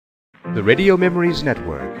The Radio Memories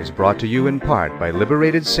Network is brought to you in part by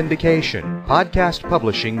Liberated Syndication, podcast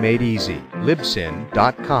publishing made easy,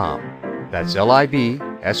 libsyn.com. That's LIBSYN.com.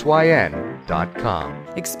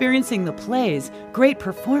 Experiencing the plays, great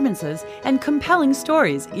performances, and compelling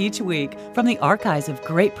stories each week from the archives of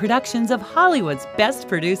great productions of Hollywood's best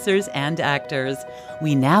producers and actors.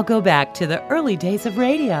 We now go back to the early days of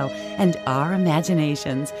radio and our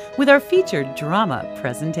imaginations with our featured drama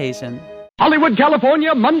presentation. Hollywood,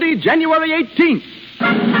 California, Monday, January 18th.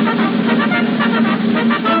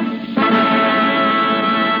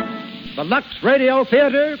 The Lux Radio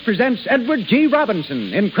Theater presents Edward G.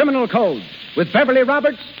 Robinson in Criminal Code with Beverly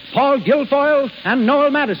Roberts, Paul Guilfoyle, and Noel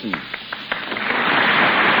Madison.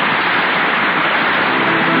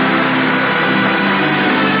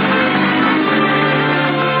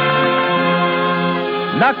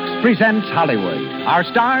 Lux presents Hollywood. Our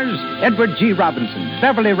stars, Edward G. Robinson,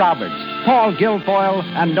 Beverly Roberts, Paul Guilfoyle,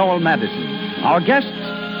 and Noel Madison. Our guests,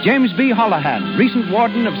 James B. Holohan, recent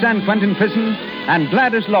warden of San Quentin Prison, and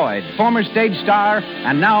Gladys Lloyd, former stage star,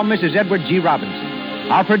 and now Mrs. Edward G.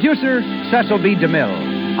 Robinson. Our producer, Cecil B.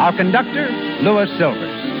 DeMille. Our conductor, Louis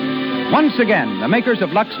Silvers. Once again, the makers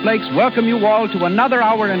of Lux Flakes welcome you all to another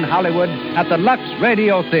hour in Hollywood at the Lux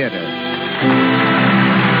Radio Theater.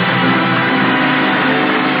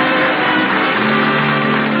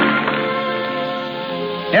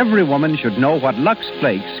 Every woman should know what Lux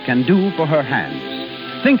Flakes can do for her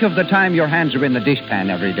hands. Think of the time your hands are in the dishpan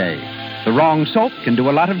every day. The wrong soap can do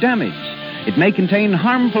a lot of damage. It may contain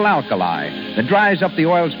harmful alkali that dries up the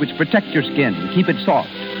oils which protect your skin and keep it soft.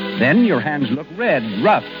 Then your hands look red,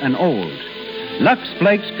 rough, and old. Lux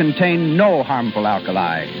Flakes contain no harmful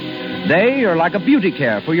alkali. They are like a beauty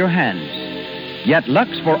care for your hands. Yet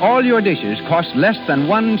Lux for all your dishes costs less than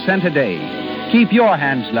 1 cent a day. Keep your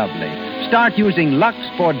hands lovely. Start using Lux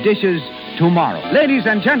for dishes tomorrow. Ladies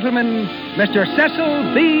and gentlemen, Mr.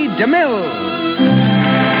 Cecil B. DeMille.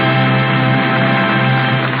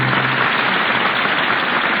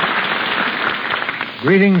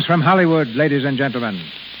 Greetings from Hollywood, ladies and gentlemen.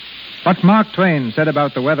 What Mark Twain said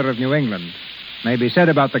about the weather of New England may be said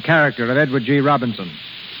about the character of Edward G. Robinson.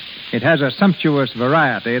 It has a sumptuous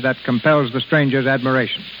variety that compels the stranger's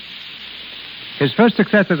admiration. His first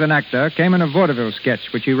success as an actor came in a vaudeville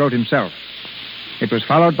sketch which he wrote himself. It was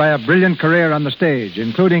followed by a brilliant career on the stage,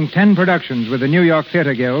 including 10 productions with the New York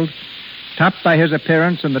Theater Guild, topped by his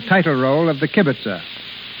appearance in the title role of The Kibitzer,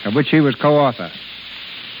 of which he was co-author.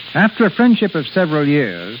 After a friendship of several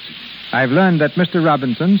years, I've learned that Mr.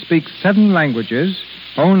 Robinson speaks 7 languages,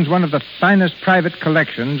 owns one of the finest private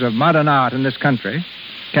collections of modern art in this country,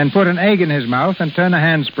 can put an egg in his mouth and turn a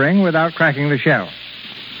handspring without cracking the shell.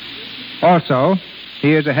 Also,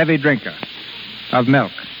 he is a heavy drinker of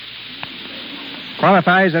milk.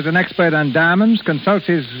 Qualifies as an expert on diamonds, consults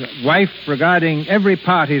his wife regarding every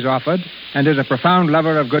part he's offered, and is a profound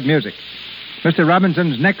lover of good music. Mr.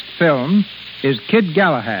 Robinson's next film is Kid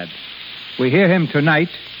Galahad. We hear him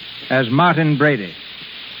tonight as Martin Brady.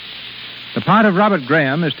 The part of Robert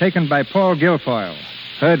Graham is taken by Paul Guilfoyle,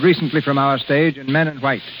 heard recently from our stage in Men in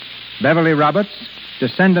White. Beverly Roberts,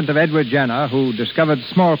 descendant of Edward Jenner, who discovered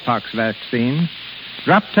smallpox vaccine,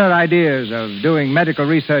 dropped her ideas of doing medical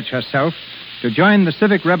research herself to join the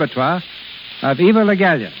civic repertoire of Eva Le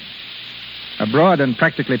Gallienne. Abroad and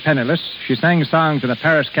practically penniless, she sang songs in a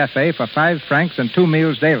Paris cafe for 5 francs and 2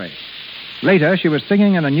 meals daily. Later, she was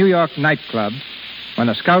singing in a New York nightclub when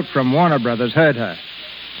a scout from Warner Brothers heard her.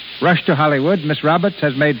 Rushed to Hollywood, Miss Roberts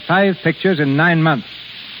has made 5 pictures in 9 months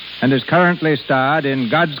and is currently starred in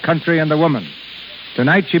God's Country and the Woman.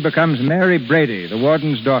 Tonight she becomes Mary Brady, the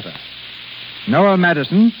warden's daughter. Noel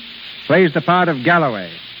Madison plays the part of Galloway.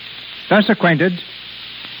 Thus acquainted,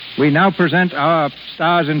 we now present our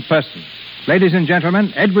stars in person. Ladies and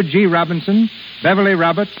gentlemen, Edward G. Robinson, Beverly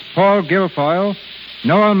Roberts, Paul Guilfoyle,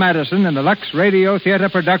 Noel Madison in the Lux Radio Theater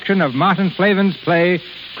production of Martin Flavin's play,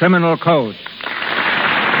 Criminal Code.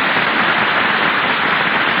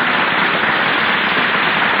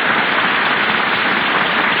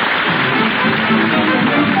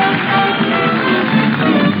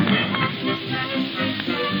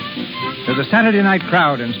 There's a Saturday night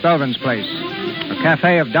crowd in Spelman's Place, a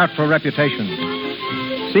cafe of doubtful reputation.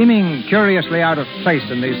 Seeming curiously out of place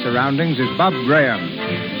in these surroundings is Bob Graham,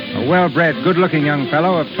 a well-bred, good-looking young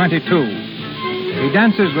fellow of 22. He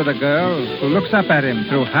dances with a girl who looks up at him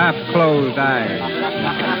through half-closed eyes.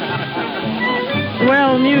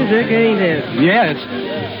 Swell music, ain't it? Yeah,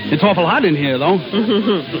 it's awful hot in here, though.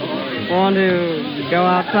 Want to go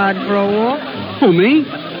outside for a walk? Who, me?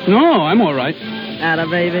 No, I'm all right. Atta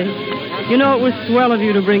baby. You know, it was swell of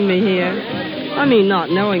you to bring me here. I mean, not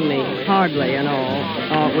knowing me, hardly and all.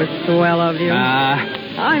 Oh, it was swell of you.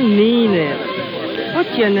 I mean it.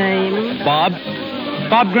 What's your name? Bob.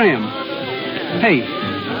 Bob Graham. Hey,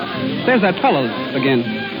 there's that fellow again.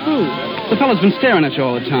 Who? The fellow's been staring at you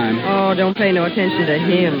all the time. Oh, don't pay no attention to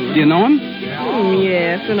him. Do you know him?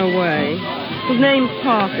 Yes, in a way. His name's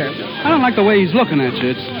Parker. I don't like the way he's looking at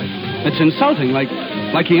you. It's insulting, like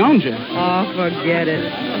he owns you. Oh, forget it.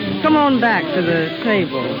 Come on back to the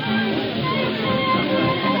table.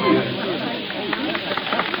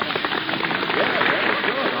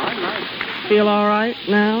 Feel all right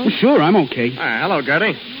now? Sure, I'm okay. Hello,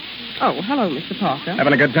 Gertie. Oh, hello, Mr. Parker.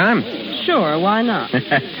 Having a good time? Sure, why not?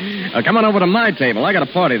 Come on over to my table. I got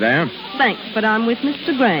a party there. Thanks, but I'm with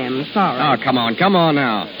Mr. Graham. Sorry. Oh, come on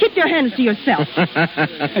now. Keep your hands to yourself.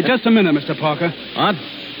 Hey, just a minute, Mr. Parker. What?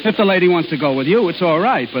 If the lady wants to go with you, it's all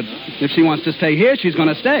right. But if she wants to stay here, she's going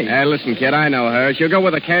to stay. Hey, listen, kid, I know her. She'll go where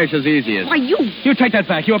the cash is easiest. Why, you... You take that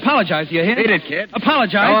back. You apologize, do you hear? Beat it, kid.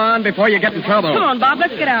 Apologize. Go on before you get in trouble. Come on, Bob,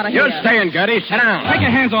 let's get out of here. You're staying, Gertie. Sit down. Take your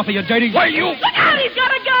hands off of you, dirty... Why, you... Look out, he's got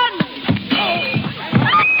a gun!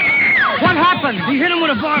 What happened? He hit him with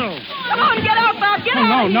a bottle. Come on, get out, Bob, get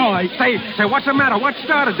out! No, Say, what's the matter? What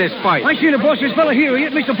started this fight? I seen the boss's fellow here. He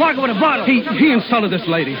hit Mr. Parker with a bottle. He insulted this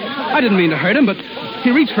lady. I didn't mean to hurt him, but he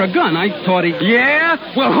reached for a gun. I thought he... Yeah?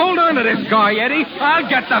 Well, hold on to this guy, Eddie. I'll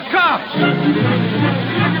get the cops.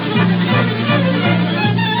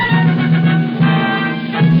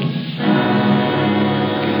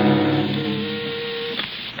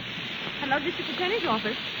 Hello, District Attorney's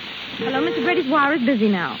office. Hello, Mr. Brady's wire is busy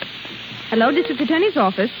now. Hello, District Attorney's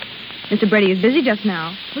office. Mr. Brady is busy just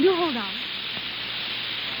now. Will you hold on? All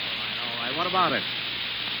right, what about it?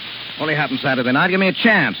 Only happened Saturday night. Give me a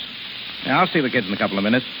chance. Yeah, I'll see the kids in a couple of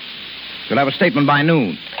minutes. You'll have a statement by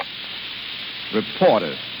noon.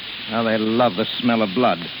 Reporters. How they love the smell of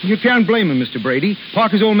blood. You can't blame him, Mr. Brady.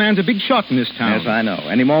 Parker's old man's a big shot in this town. Yes, I know.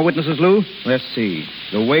 Any more witnesses, Lou? Let's see.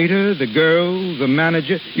 The waiter, the girl, the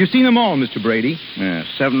manager. You've seen them all, Mr. Brady. Yeah,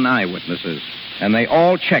 7 eyewitnesses. And they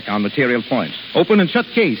all check on material points. Open and shut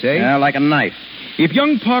case, eh? Yeah, like a knife. If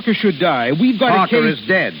young Parker should die, we've got Parker a case... is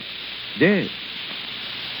dead. Dead?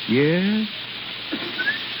 Yes?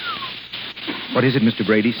 What is it, Mr.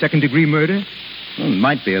 Brady? Second-degree murder? Well, it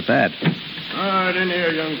might be at that. All right, in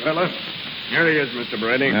here, young fella. Here he is, Mr.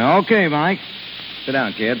 Brady. Okay, Mike. Sit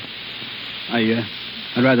down, kid.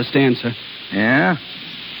 I'd rather stand, sir. Yeah?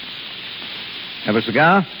 Have a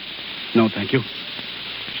cigar? No, thank you.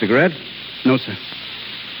 Cigarette? No, sir.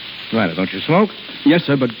 Right, don't you smoke? Yes,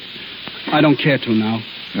 sir, but I don't care to now.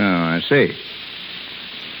 Oh, I see.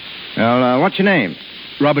 Well, what's your name?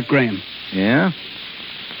 Robert Graham. Yeah?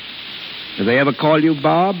 Did they ever call you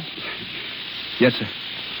Bob? Yes, sir.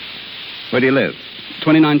 Where do you live?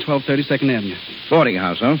 2912 32nd Avenue. Boarding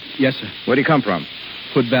house, huh? Yes, sir. Where do you come from?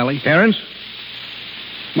 Hood Valley. Parents?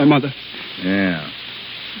 My mother. Yeah.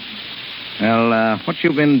 Well, what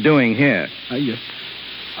you been doing here?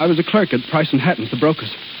 I was a clerk at Price and Hatton's, the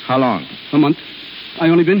brokers. How long? A month. I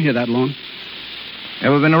only been here that long.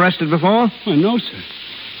 Ever been arrested before? Oh, no, sir.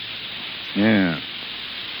 Yeah.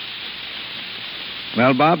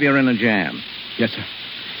 Well, Bob, you're in a jam. Yes, sir.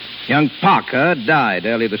 Young Parker died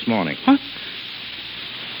early this morning. What?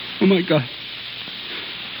 Oh, my God.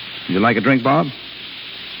 Would you like a drink, Bob?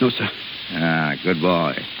 No, sir. Ah, good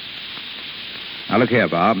boy. Now, look here,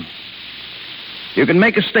 Bob. You can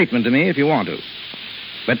make a statement to me if you want to.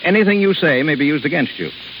 But anything you say may be used against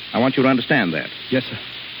you. I want you to understand that. Yes, sir.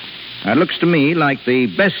 Now, it looks to me like the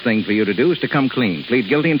best thing for you to do is to come clean. Plead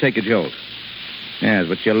guilty and take a jolt. Yes,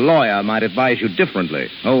 but your lawyer might advise you differently.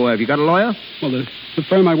 Oh, have you got a lawyer? Well, the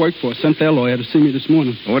firm I work for sent their lawyer to see me this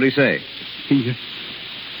morning. What did he say? He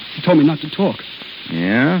told me not to talk.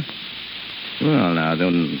 Yeah? Well, now,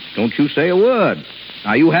 don't you say a word.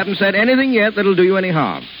 Now, you haven't said anything yet that'll do you any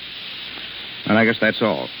harm. And I guess that's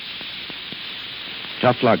all.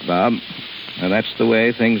 Tough luck, Bob. Now, that's the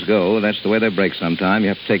way things go. That's the way they break sometime. You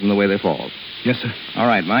have to take them the way they fall. Yes, sir. All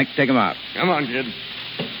right, Mike, take them out. Come on, kid.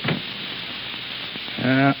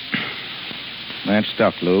 That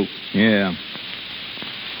stuff, Lou. Yeah.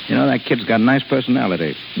 You know, that kid's got a nice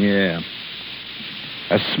personality. Yeah.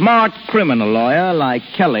 A smart criminal lawyer like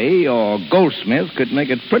Kelly or Goldsmith could make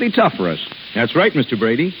it pretty tough for us. That's right, Mr.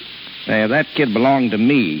 Brady. Say, if that kid belonged to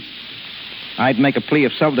me, I'd make a plea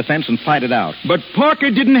of self-defense and fight it out. But Parker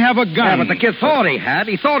didn't have a gun. Yeah, but the kid thought he had.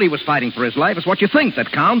 He thought he was fighting for his life. It's what you think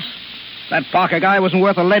that counts. That Parker guy wasn't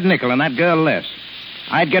worth a lead nickel, and that girl less.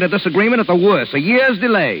 I'd get a disagreement at the worst, a year's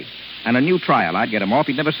delay, and a new trial. I'd get him off.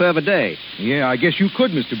 He'd never serve a day. Yeah, I guess you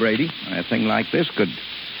could, Mr. Brady. A thing like this could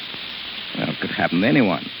happen to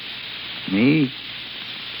anyone. Me,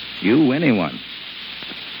 you, anyone.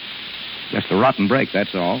 Just a rotten break,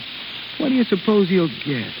 that's all. What do you suppose he'll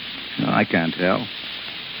get? No, I can't tell.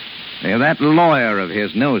 If that lawyer of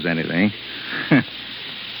his knows anything.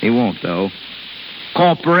 He won't, though.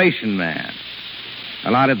 Corporation man.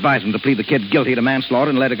 Well, I'd advise him to plead the kid guilty to manslaughter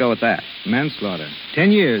and let it go at that. Manslaughter.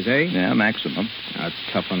 10 years, eh? Yeah, maximum. That's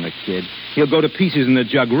tough on the kid. He'll go to pieces in the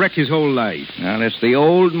jug, wreck his whole life. Well, it's the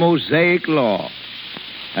old Mosaic law.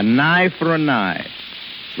 An eye for an eye.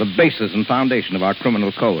 The basis and foundation of our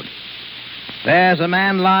criminal code. There's a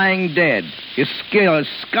man lying dead. His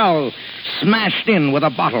skull smashed in with a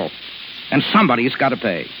bottle. And somebody's got to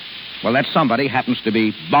pay. Well, that somebody happens to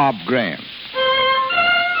be Bob Graham.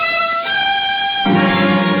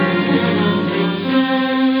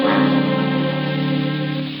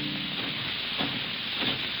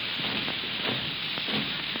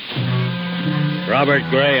 Robert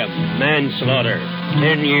Graham, manslaughter,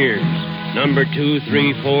 10 years, number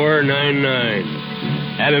 23499.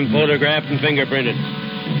 Have him photographed and fingerprinted.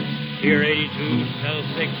 Pier 82, cell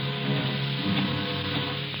 6.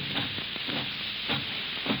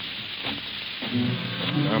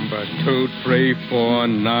 Number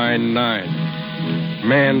 23499.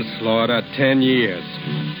 Manslaughter, 10 years.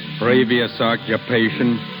 Previous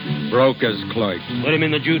occupation, broker's clerk. Put him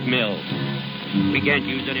in the jute mill. We can't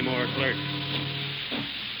use any more clerks.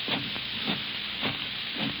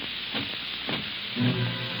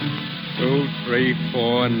 Two, 3,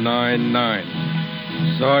 4, 9, 9.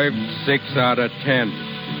 Served 6 out of 10.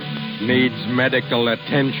 Needs medical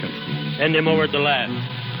attention. Send him over to the lab.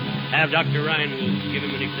 Have Dr. Ryan give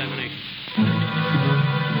him an examination.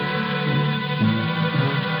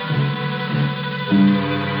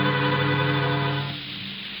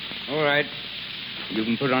 All right. You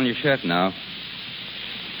can put on your shirt now.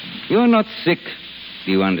 You're not sick,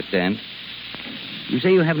 do you understand? You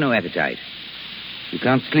say you have no appetite. You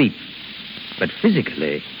can't sleep. But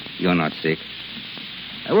physically, you're not sick.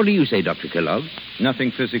 What do you say, Dr. Kellogg?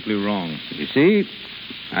 Nothing physically wrong. You see,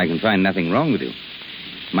 I can find nothing wrong with you.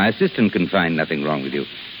 My assistant can find nothing wrong with you.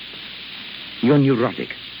 You're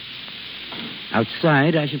neurotic.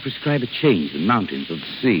 Outside, I should prescribe a change, the mountains or the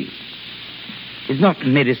sea. It's not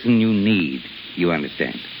medicine you need, you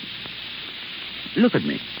understand. Look at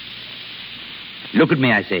me. Look at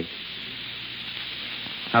me, I say.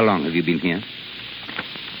 How long have you been here?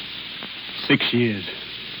 6 years.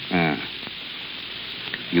 Ah.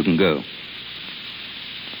 You can go.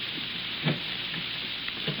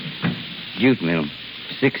 Jute mill.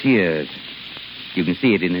 6 years. You can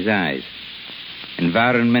see it in his eyes.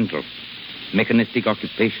 Environmental. Mechanistic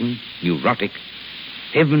occupation. Neurotic.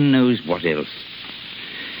 Heaven knows what else.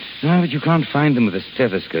 No, but you can't find them with a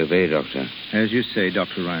stethoscope, eh, Doctor? As you say,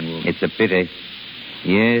 Dr. Reinwald. It's a pity.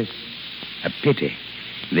 Yes, a pity.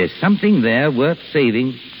 There's something there worth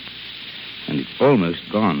saving, and it's almost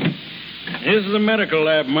gone. This is the medical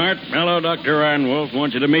lab, Mart. Hello, Dr. Reinwolf.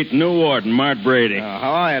 Want you to meet the new warden, Mart Brady.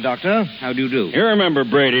 How are you, Doctor? How do you do? You remember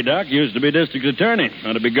Brady, Doc. Used to be district attorney.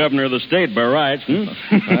 Ought to be governor of the state by rights,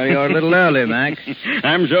 You're a little early, Mac.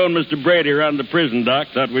 I'm showing Mr. Brady around the prison, Doc.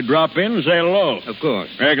 Thought we'd drop in and say hello. Of course.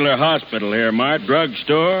 Regular hospital here, Mart.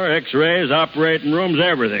 Drugstore, x-rays, operating rooms,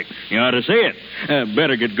 everything. You ought to see it.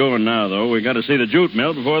 Better get going now, though. We got to see the jute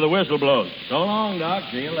mill before the whistle blows. So long, Doc.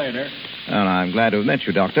 See you later. Well, I'm glad to have met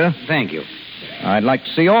you, Doctor. Thank you. I'd like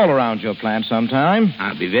to see all around your plant sometime.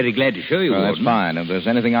 I'll be very glad to show you, Well, that's Warden. fine. If there's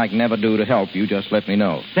anything I can ever do to help you, just let me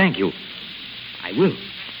know. Thank you. I will.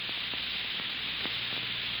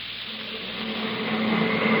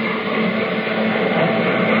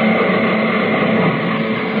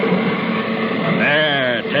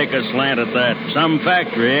 There, take a slant at that. Some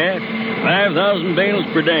factory, eh? 5,000 bales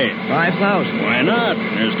per day. 5,000? Why not?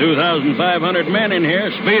 There's 2,500 men in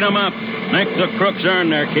here. Speed 'em up. Make the crooks earn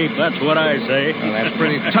their keep. That's what I say. Well, that's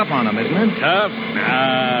pretty tough on them, isn't it? Tough?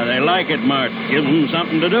 Ah, they like it, Mart. Gives them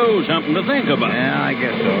something to do, something to think about. Yeah, I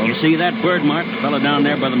guess so. You see that bird, Mart? The fellow down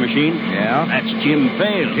there by the machine? Yeah? That's Jim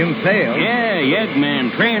Fale. Jim Fale? Yeah,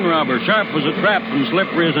 yeggman, train robber, sharp as a trap and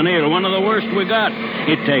slippery as an eel. One of the worst we got.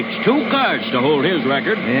 It takes 2 cars to hold his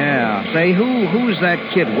record. Yeah. Say, who's that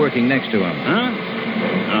kid working next to him? Huh?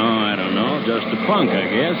 Oh, I don't know. Just a punk, I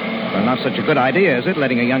guess. Well, not such a good idea, is it,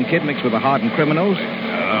 letting a young kid mix with the hardened criminals?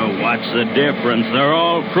 What's the difference? They're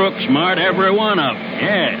all crooks, Mart, every one of them.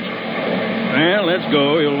 Yes. Well, let's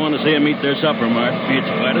go. You'll want to see them eat their supper, Mart. It's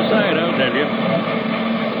quite a sight, I'll tell you.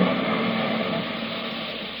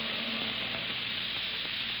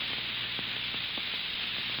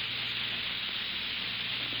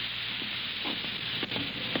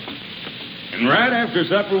 And right after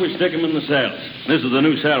supper, we stick them in the cells. This is the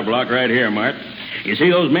new cell block right here, Mart. You see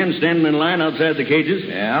those men standing in line outside the cages?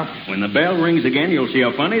 Yeah. When the bell rings again, you'll see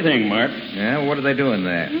a funny thing, Mart. Yeah, what are they doing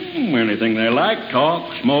there? Anything they like.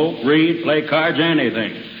 Talk, smoke, read, play cards,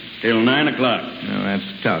 anything. Till 9 o'clock. No, that's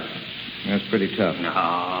tough. That's pretty tough.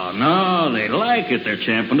 No, they like it. They're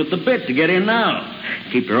champing at the bit to get in now.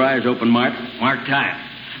 Keep your eyes open, Mart. Mark time.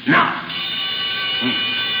 Now.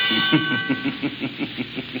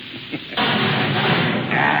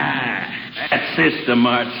 That's system,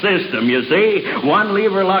 Mart. System, you see? One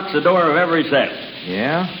lever locks the door of every set.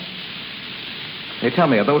 Yeah? Hey, tell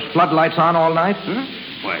me, are those floodlights on all night?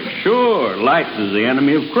 Why, sure. Light is the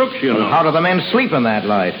enemy of crooks, you know. How do the men sleep in that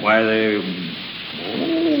light? Why, they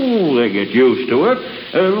get used to it.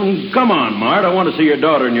 Come on, Mart. I want to see your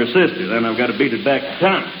daughter and your sister. Then I've got to beat it back to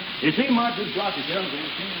town. You see, Mart, this block is young.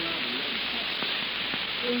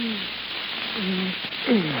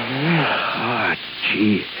 Ah,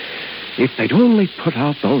 gee. If they'd only put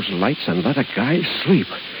out those lights and let a guy sleep.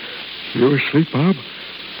 You asleep, Bob?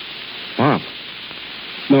 Bob?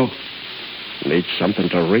 No. Need something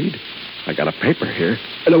to read? I got a paper here.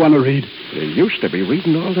 I don't want to read. You used to be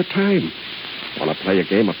reading all the time. Want to play a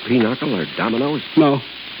game of pinochle or dominoes? No.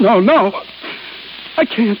 I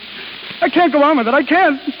can't go on with it. I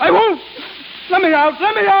can't. I won't. Let me out.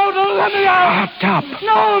 Shut up.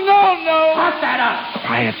 No. Shut that up.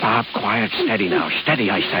 Quiet, Bob. Quiet. Steady now. Steady,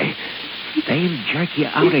 I say. They'll jerk you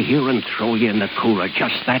out of here and throw you in the cooler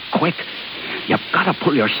just that quick. You've got to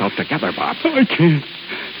pull yourself together, Bob. I can't.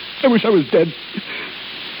 I wish I was dead.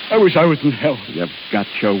 I wish I was in hell. You've got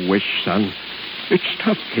your wish, son. It's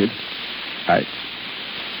tough, kid.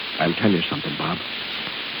 I'll tell you something, Bob.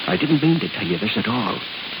 I didn't mean to tell you this at all.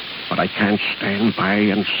 But I can't stand by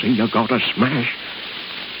and see you go to smash.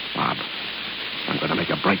 Bob, I'm going to make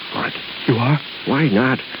a break for it. You are? Why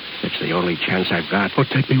not? It's the only chance I've got. Oh,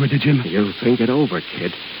 take me with you, Jim. You think it over,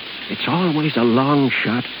 kid. It's always a long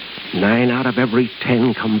shot. 9 out of every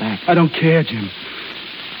 10 come back. I don't care, Jim.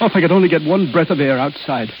 Oh, if I could only get one breath of air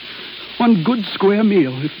outside. One good square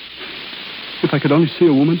meal. If I could only see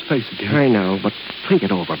a woman's face again. I know, but think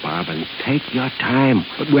it over, Bob, and take your time.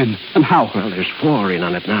 But when and how? Well, there's 4 in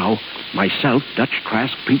on it now. Myself, Dutch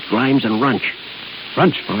Trask, Pete Grimes, and Runch.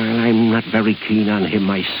 Runch? Well, I'm not very keen on him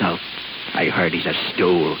myself. I heard he's a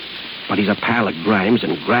stool. But he's a pal of Grimes,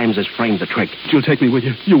 and Grimes has framed the trick. You'll take me with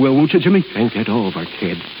you. You will, won't you, Jimmy? Think it over,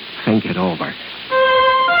 kid. Think it over.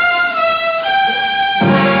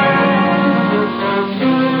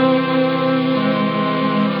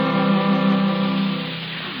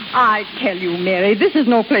 I tell you, Mary, this is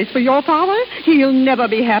no place for your father. He'll never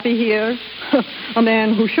be happy here. A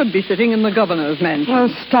man who should be sitting in the governor's mansion. Oh,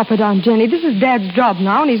 stop it, Aunt Jenny. This is Dad's job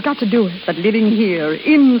now, and he's got to do it. But living here,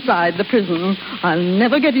 inside the prison, I'll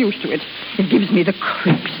never get used to it. It gives me the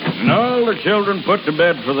creeps. And all the children put to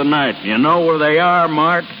bed for the night. You know where they are,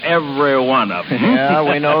 Mart? Every one of them. Yeah,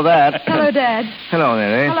 we know that. Hello, Dad. Hello,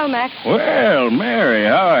 Mary. Hello, Mac. Well, Mary,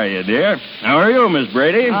 how are you, dear? How are you, Miss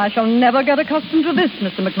Brady? I shall never get accustomed to this,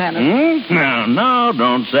 Mr. McManus. No,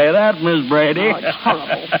 don't say that, Miss Brady. Oh, it's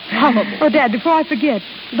horrible. Horrible. Oh, Dad, before I forget,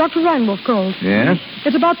 Dr. Reinwolf called. Yes?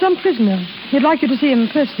 It's about some prisoner. He'd like you to see him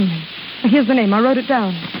personally. Here's the name. I wrote it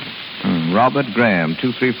down. Robert Graham,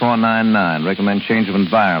 23499. Recommend change of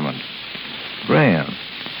environment. Graham.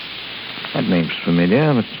 That name's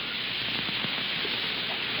familiar, but...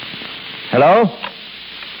 Hello?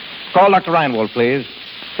 Call Dr. Reinwolf, please.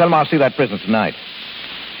 Tell him I'll see that prisoner tonight.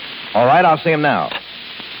 All right, I'll see him now.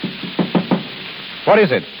 What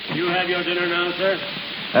is it? You have your dinner now, sir?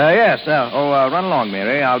 Yes. Run along,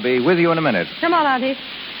 Mary. I'll be with you in a minute. Come on, Auntie.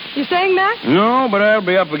 You staying, Mac? No, but I'll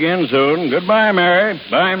be up again soon. Goodbye, Mary.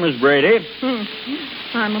 Bye, Miss Brady.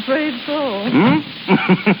 I'm afraid so.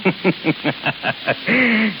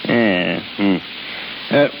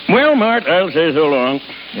 Well, Mart, I'll say so long.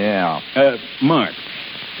 Yeah. Mart,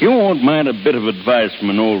 you won't mind a bit of advice from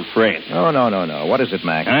an old friend. Oh, no. What is it,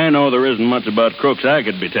 Mac? I know there isn't much about crooks I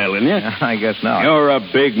could be telling you. I guess not. You're a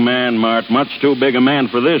big man, Mart. Much too big a man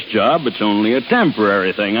for this job. It's only a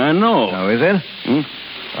temporary thing, I know. Oh, is it?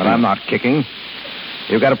 But I'm not kicking.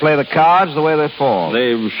 You've got to play the cards the way they fall.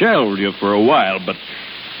 They've shelved you for a while, but...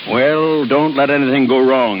 Well, don't let anything go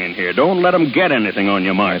wrong in here. Don't let them get anything on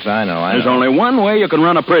you, Mart. Yes, I know. There's only one way you can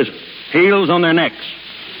run a prison. Heels on their necks.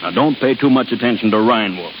 Now, don't pay too much attention to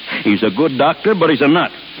Reinwolf. He's a good doctor, but he's a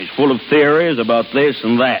nut. He's full of theories about this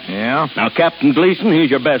and that. Yeah? Now, Captain Gleason, he's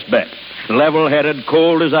your best bet. Level-headed,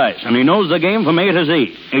 cold as ice, and he knows the game from A to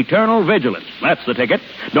Z. Eternal vigilance. That's the ticket.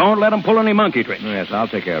 Don't let him pull any monkey tricks. Yes, I'll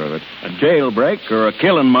take care of it. A jailbreak or a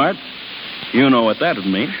killing, Mart. You know what that would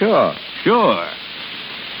mean. Sure.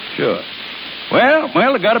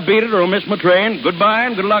 Well, I gotta beat it or I'll miss my train. Goodbye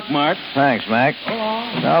and good luck, Mart. Thanks, Mac. So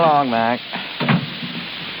long, Mac.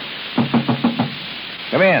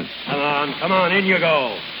 Come in. Come on, in you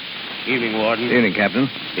go. Evening, Warden. Evening, Captain.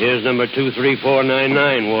 Here's number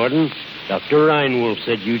 23499, Warden. Dr. Reinwolf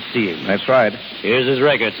said you'd see him. That's right. Here's his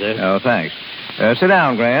record, sir. Oh, thanks. Sit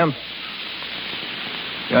down, Graham.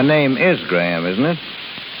 Your name is Graham, isn't it?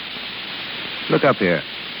 Look up here.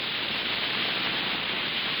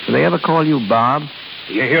 Do they ever call you Bob?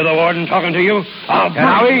 You hear the warden talking to you?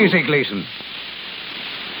 Now, easy, Gleason.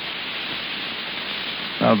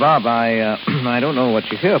 Now, Bob, I don't know what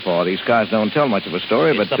you're here for. These cars don't tell much of a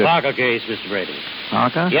story, It's but... the Parker case, Mr. Brady.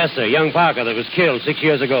 Parker? Yes, sir. Young Parker that was killed 6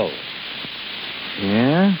 years ago.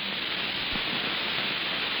 Yeah?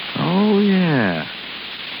 Oh, yeah.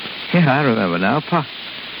 Yeah, I remember now.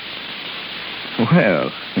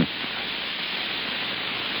 Well...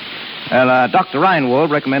 Well, Dr. Reinwald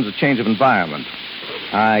recommends a change of environment.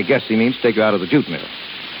 I guess he means take you out of the jute mill.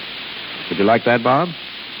 Would you like that, Bob?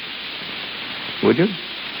 Would you?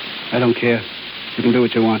 I don't care. You can do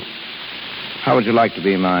what you want. How would you like to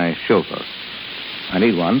be my chauffeur? I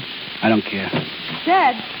need one. I don't care.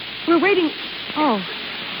 Dad, we're waiting. Oh.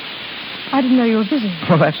 I didn't know you were busy.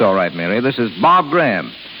 Well, that's all right, Mary. This is Bob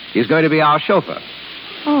Graham. He's going to be our chauffeur.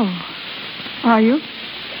 Oh. Are you?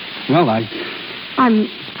 Well,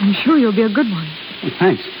 I'm sure you'll be a good one. Well,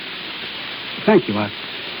 thanks. Thank you.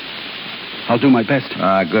 I'll do my best.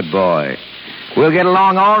 Good boy. We'll get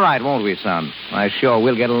along all right, won't we, son? Why, sure,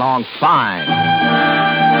 we'll get along fine.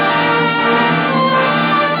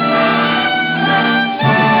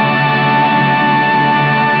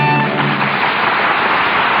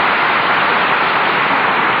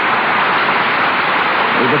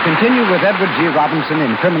 We will continue with Edward G. Robinson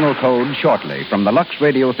in Criminal Code shortly from the Lux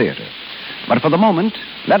Radio Theater. But for the moment,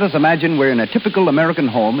 let us imagine we're in a typical American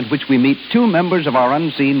home in which we meet two members of our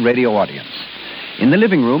unseen radio audience. In the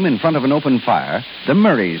living room, in front of an open fire, the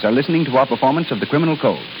Murrays are listening to our performance of the Criminal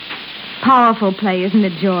Code. Powerful play, isn't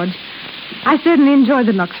it, George? I certainly enjoy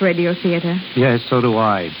the Lux Radio Theater. Yes, so do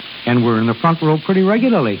I. And we're in the front row pretty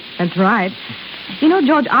regularly. That's right. You know,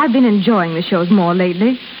 George, I've been enjoying the shows more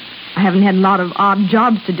lately. I haven't had a lot of odd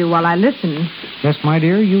jobs to do while I listen. Yes, my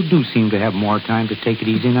dear, you do seem to have more time to take it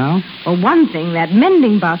easy now. Well, one thing, that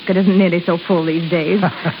mending basket isn't nearly so full these days.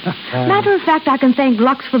 Matter of fact, I can thank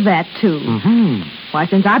Lux for that, too. Mm-hmm. Why,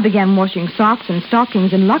 since I began washing socks and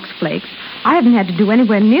stockings in Lux Flakes, I haven't had to do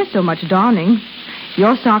anywhere near so much darning.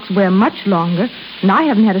 Your socks wear much longer, and I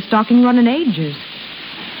haven't had a stocking run in ages.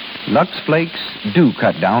 Lux Flakes do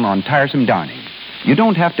cut down on tiresome darning. You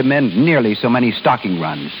don't have to mend nearly so many stocking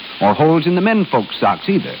runs or holes in the menfolk's socks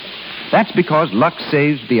either. That's because Lux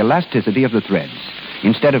saves the elasticity of the threads.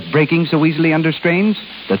 Instead of breaking so easily under strains,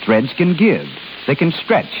 the threads can give. They can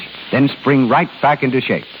stretch, then spring right back into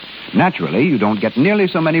shape. Naturally, you don't get nearly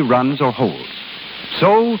so many runs or holes.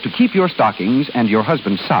 So, to keep your stockings and your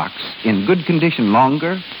husband's socks in good condition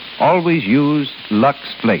longer, always use Lux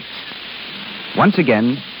Flakes. Once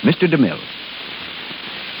again, Mr. DeMille.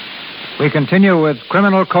 We continue with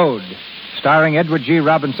Criminal Code, starring Edward G.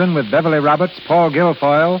 Robinson with Beverly Roberts, Paul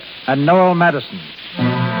Guilfoyle, and Noel Madison.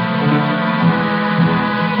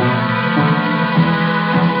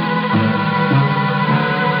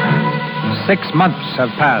 6 months have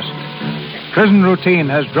passed. Prison routine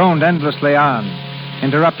has droned endlessly on,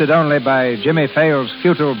 interrupted only by Jimmy Fales'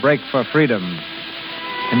 futile break for freedom.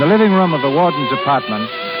 In the living room of the warden's apartment,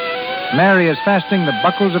 Mary is fastening the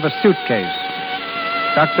buckles of a suitcase.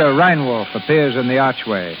 Dr. Reinwolf appears in the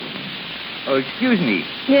archway. Oh, excuse me.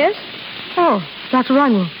 Yes? Oh, Dr.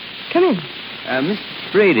 Reinwolf. Come in. Miss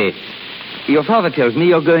Brady, your father tells me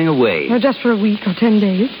you're going away. Oh, just for a week or 10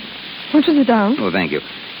 days. Won't you sit down? Oh, thank you.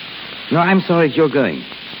 No, I'm sorry that you're going,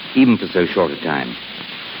 even for so short a time.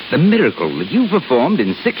 The miracle that you performed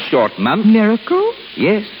in 6 short months... Miracle?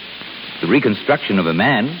 Yes. The reconstruction of a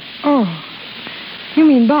man. Oh. You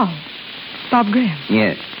mean Bob? Bob Graham?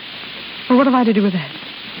 Yes. Well, what have I to do with that?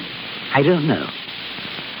 I don't know.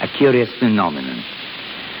 A curious phenomenon.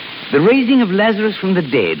 The raising of Lazarus from the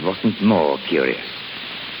dead wasn't more curious.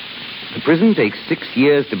 The prison takes 6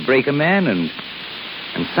 years to break a man, and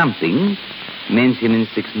something mends him in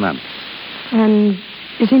 6 months. And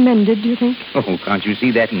is he mended, do you think? Oh, can't you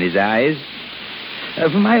see that in his eyes?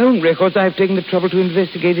 For my own records, I've taken the trouble to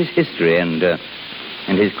investigate his history and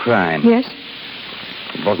his crime. Yes?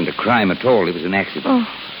 It wasn't a crime at all. It was an accident. Oh.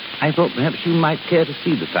 I thought perhaps you might care to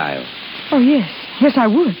see the file. Oh, yes. Yes, I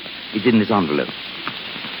would. It's in this envelope.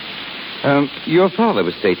 Your father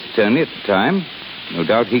was state's attorney at the time. No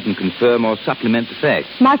doubt he can confirm or supplement the facts.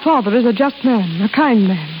 My father is a just man, a kind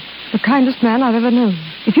man. The kindest man I've ever known.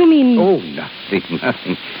 If you mean... Oh, nothing.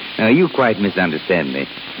 You quite misunderstand me.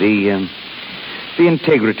 The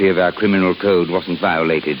integrity of our criminal code wasn't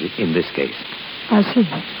violated in this case. I see.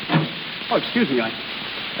 Oh, excuse me.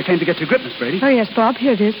 I came to get your grip, Miss Brady. Oh, yes, Bob.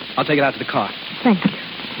 Here it is. I'll take it out to the car. Thank you.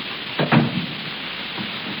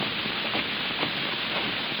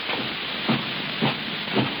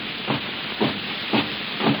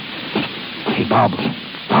 Hey, Bob.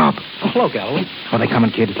 Bob. Oh, hello, Galloway. How they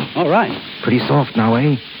coming, kid? All right. Pretty soft now,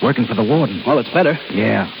 eh? Working for the warden. Well, it's better.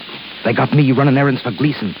 Yeah. They got me running errands for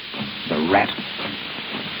Gleason. The rat.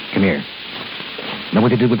 Come here. Know what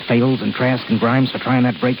they did with Fales and Trask and Grimes for trying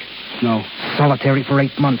that break? No. Solitary for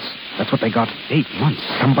 8 months. That's what they got. 8 months?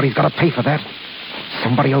 Somebody's got to pay for that.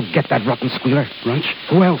 Somebody'll get that rotten squealer. Runch?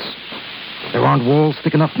 Who else? There aren't walls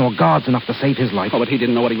thick enough nor guards enough to save his life. Oh, but he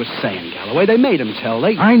didn't know what he was saying, Galloway. They made him tell.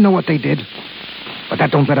 I know what they did. But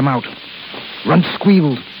that don't let him out. Runch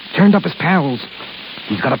squealed. Turned up his pals.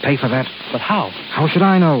 He's got to pay for that. But how? How should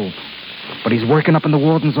I know? But he's working up in the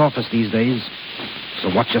warden's office these days. So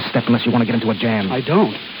watch your step unless you want to get into a jam. I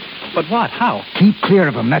don't. But what? How? Keep clear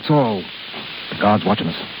of him, that's all. The guard's watching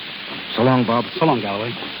us. So long, Bob. So long,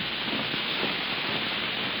 Galloway.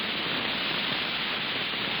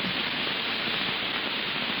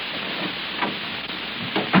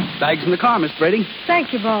 Bags in the car, Miss Brady.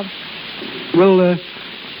 Thank you, Bob. Will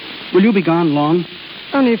you be gone long?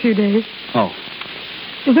 Only a few days. Oh.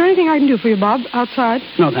 Is there anything I can do for you, Bob, outside?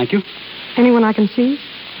 No, thank you. Anyone I can see?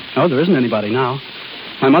 No, there isn't anybody now.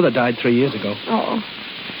 My mother died 3 years ago. Oh,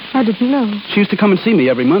 I didn't know. She used to come and see me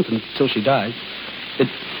every month until she died.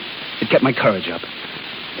 It kept my courage up.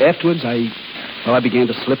 Afterwards, I began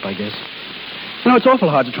to slip, I guess. You know, it's awful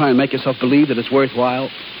hard to try and make yourself believe that it's worthwhile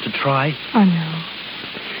to try. I know.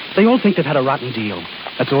 They all think they've had a rotten deal.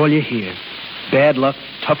 That's all you hear. Bad luck,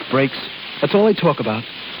 tough breaks. That's all they talk about.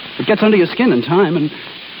 It gets under your skin in time, and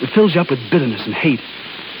it fills you up with bitterness and hate.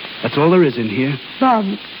 That's all there is in here. Bob,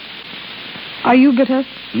 are you bitter?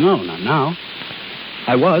 No, not now.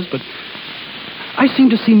 I was, but I seem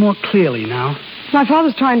to see more clearly now. My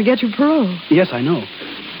father's trying to get you parole. Yes, I know.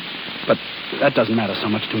 But that doesn't matter so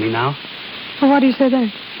much to me now. Well, why do you say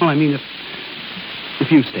that? Oh, I mean,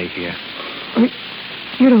 if you stay here.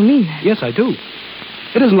 You don't mean that. Yes, I do.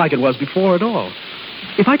 It isn't like it was before at all.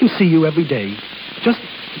 If I can see you every day,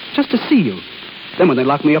 just to see you, then when they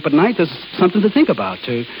lock me up at night, there's something to think about,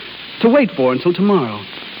 to wait for until tomorrow.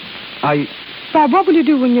 Bob, what will you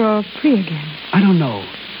do when you're free again? I don't know.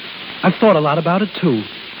 I've thought a lot about it, too.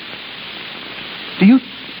 Do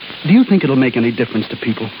you think it'll make any difference to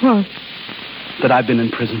people? What? That I've been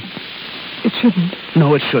in prison? It shouldn't.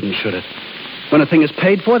 No, it shouldn't, should it? When a thing is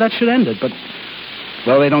paid for, that should end it, but...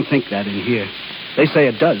 Well, they don't think that in here. They say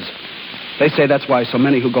it does. They say that's why so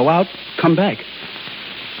many who go out come back.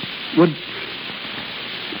 Would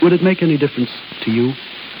it make any difference to you?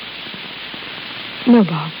 No,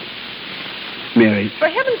 Bob. Mary. For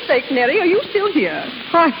heaven's sake, Mary, are you still here?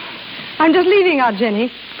 Why, I'm just leaving Aunt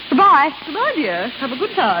Jenny. Goodbye. Goodbye, dear. Have a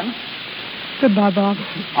good time. Goodbye, Bob.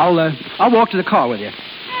 I'll walk to the car with you.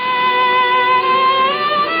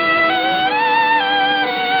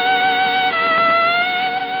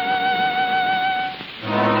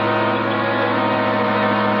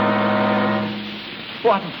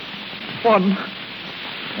 Warden.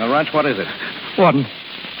 Now, Runch, what is it? Warden,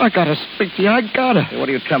 I gotta speak to you. I gotta. Hey, what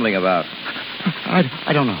are you trembling about?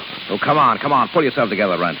 I don't know. Oh, come on. Pull yourself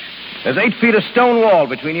together, Runch. There's 8 feet of stone wall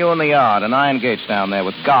between you and the yard, and iron gates down there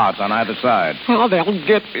with guards on either side. Oh, they'll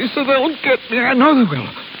get me, so they'll get me. I know they will.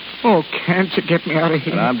 Oh, can't you get me out of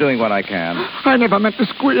here? And I'm doing what I can. I never meant to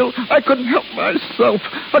squeal. I couldn't help myself.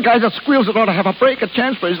 A guy that squeals ought to have a break, a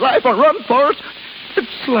chance for his life, or run for it.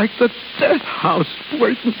 It's like the death house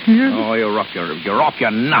waiting here. Oh, you're off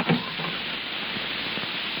your nut.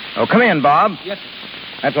 Oh, come in, Bob. Yes.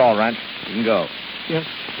 That's all, Ranch. You can go. Yes,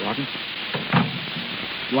 Warden.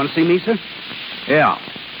 You want to see me, sir? Yeah.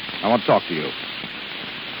 I want to talk to you.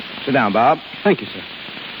 Sit down, Bob. Thank you, sir.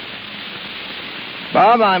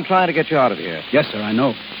 Bob, I'm trying to get you out of here. Yes, sir, I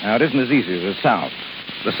know. Now, it isn't as easy as it sounds.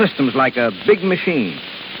 The system's like a big machine.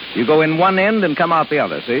 You go in one end and come out the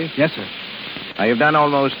other, see? Yes, sir. Now, you've done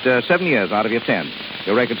almost 7 years out of your 10.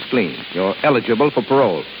 Your record's clean. You're eligible for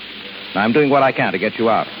parole. Now, I'm doing what I can to get you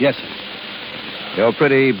out. Yes, sir. You're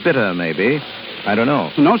pretty bitter, maybe. I don't know.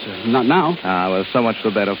 No, sir. Not now. Ah, well, so much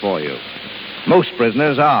the better for you. Most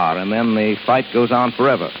prisoners are, and then the fight goes on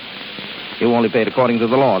forever. You only paid according to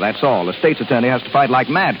the law, that's all. The state's attorney has to fight like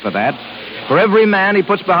mad for that. For every man he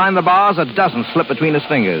puts behind the bars, a dozen slip between his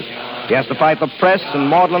fingers. He has to fight the press and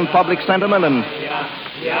maudlin public sentiment and...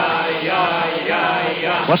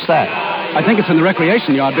 What's that? I think it's in the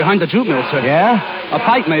recreation yard behind the jute mill, sir. Yeah? A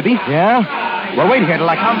fight, maybe. Yeah? Well, wait here till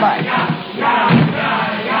I come back.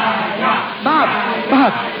 Bob!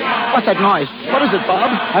 What's that noise? What is it,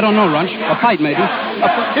 Bob? I don't know, Runch. A fight, maybe.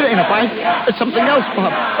 It ain't a fight. It's something else,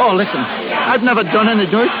 Bob. Oh, listen. I've never done any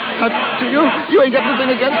dirt. To you? You ain't got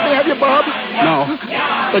anything against me, have you, Bob? No.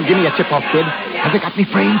 Then give me a tip-off, kid. Have they got me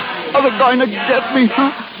framed? Are they going to get me,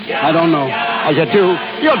 huh? I don't know. Oh, you do?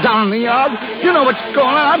 You're down in the yard. You know what's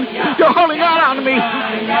going on. You're holding out on me.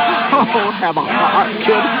 Oh, have a heart,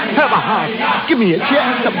 kid. Have a heart. Give me a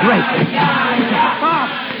chance to break. Bob!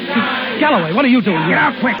 Galloway, what are you doing here?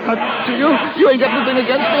 Get out quick. To you? You ain't got anything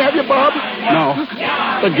against me, have you, Bob? No.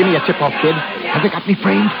 Then give me a tip-off, kid. Have they got me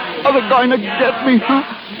framed? Are they going to get me, huh?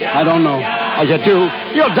 I don't know. Oh, you do?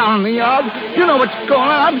 You're down in the yard. You know what's going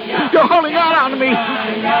on. You're holding out on me.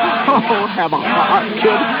 Oh, have a heart,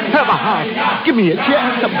 kid. Have a heart. Give me a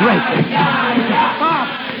chance to break. Bob!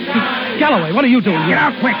 Galloway, what are you doing here? Get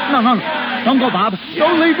out quick. No. Don't go, Bob.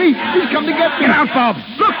 Don't leave me. He's come to get me. Get out, Bob.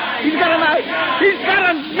 Look, he's got a knife. He's got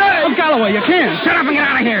a knife. Oh, Galloway, you can't. Shut up and get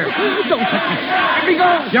out of here. Don't touch me. Let me go.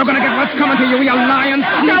 You're going to get what's coming to you, you lion.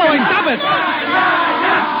 Galloway, stop it.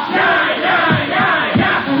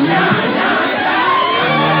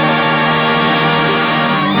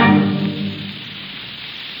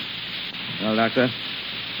 Well, Doctor?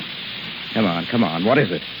 Come on. What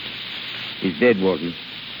is it? He's dead, Warden.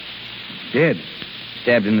 Dead?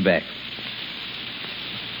 Stabbed in the back.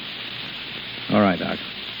 All right, Doc.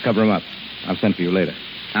 Cover him up. I'll send for you later.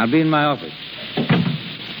 I'll be in my office.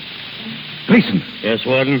 Gleason. Yes,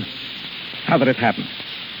 Warden? How did it happen?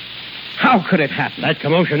 How could it happen? That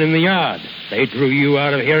commotion in the yard. They drew you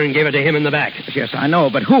out of here and gave it to him in the back. Yes, I know,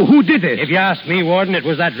 but who did this? If you ask me, Warden, it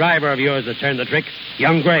was that driver of yours that turned the trick.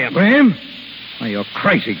 Young Graham. Graham? Oh, you're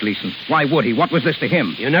crazy, Gleason. Why would he? What was this to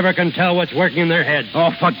him? You never can tell what's working in their heads.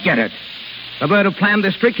 Oh, forget it. The bird who planned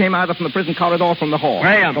this trick came either from the prison corridor or from the hall.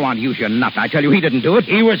 Graham. Go on, use your nut. I tell you, he didn't do it.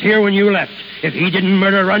 He was here when you left. If he didn't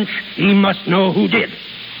murder Runch, he must know who did.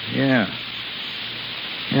 Yeah,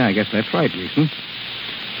 I guess that's right, Gleason.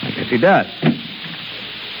 I guess he does.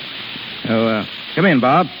 Oh, come in,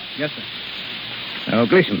 Bob. Yes, sir. Oh,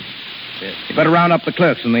 Gleason. Yes. You better round up the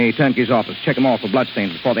clerks in the turnkey's office. Check them all for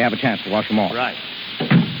bloodstains before they have a chance to wash them off. Right.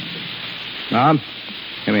 Bob,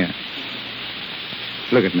 come here.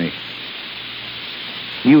 Look at me.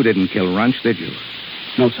 You didn't kill Runch, did you?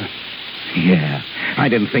 No, sir. Yeah, I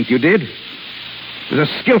didn't think you did. It was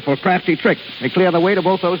a skillful, crafty trick. They cleared the way to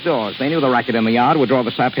both those doors. They knew the racket in the yard would draw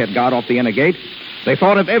the saphead guard off the inner gate. They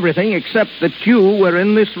thought of everything except that you were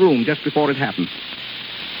in this room just before it happened.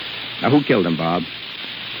 Now, who killed him, Bob?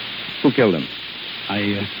 Who killed him?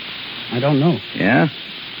 I don't know. Yeah?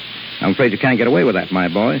 I'm afraid you can't get away with that, my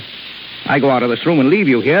boy. I go out of this room and leave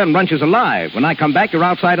you here, and Runch is alive. When I come back, you're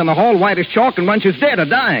outside in the hall, white as chalk, and Runch is dead or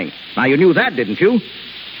dying. Now, you knew that, didn't you?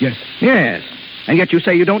 Yes. Yes. And yet you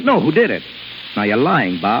say you don't know who did it. Now, you're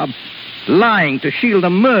lying, Bob. Lying to shield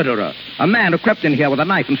a murderer. A man who crept in here with a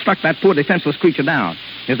knife and struck that poor defenseless creature down.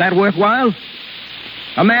 Is that worthwhile?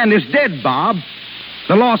 A man is dead, Bob.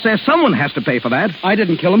 The law says someone has to pay for that. I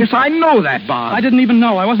didn't kill him. Yes, I know that, Bob. I didn't even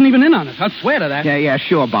know. I wasn't even in on it. I'll swear to that. Yeah,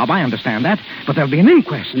 sure, Bob. I understand that. But there'll be an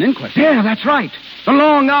inquest. An inquest? Yeah, that's right. The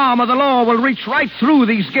long arm of the law will reach right through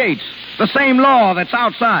these gates. The same law that's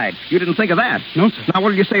outside. You didn't think of that? No, sir. Now, what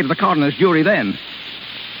did you say to the coroner's jury then?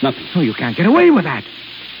 Nothing. Oh, you can't get away with that.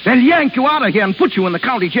 They'll yank you out of here and put you in the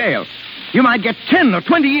county jail. You might get 10 or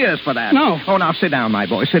 20 years for that. No. Oh, now, sit down, my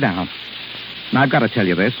boy. Sit down. Now, I've got to tell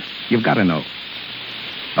you this. You've got to know.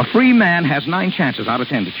 A free man has 9 chances out of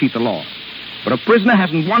 10 to cheat the law. But a prisoner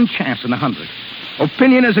hasn't 1 chance in 100.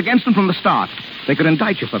 Opinion is against him from the start. They could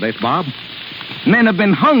indict you for this, Bob. Men have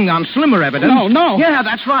been hung on slimmer evidence. No. Yeah,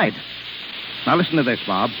 that's right. Now, listen to this,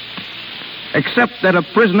 Bob. Except that a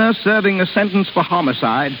prisoner serving a sentence for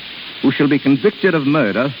homicide who shall be convicted of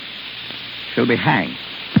murder shall be hanged.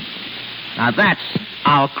 Now, that's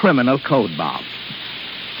our criminal code, Bob.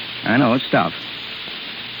 I know, it's tough.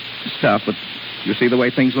 It's tough, but you see the way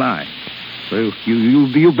things lie. So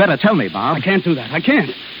you better tell me, Bob. I can't do that. I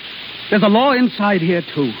can't. There's a law inside here,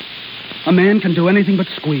 too. A man can do anything but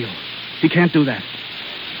squeal. He can't do that.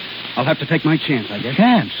 I'll have to take my chance, I guess.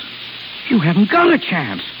 Chance? You haven't got a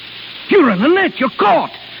chance. You're in the net. You're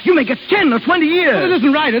caught. You may get 10 or 20 years. Well, it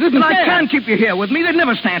isn't right. It isn't and fair. I can't keep you here with me. They'd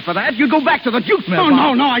never stand for that. You'd go back to the jute mill.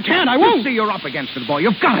 No, I can't. I won't. You see, you're up against it, boy.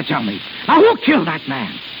 You've got to tell me. Now, who killed that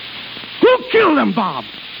man? Who killed him, Bob?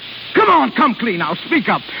 Come on, come clean now. Speak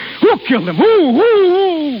up. Who killed him?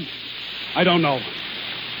 Who? I don't know.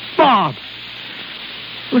 Bob,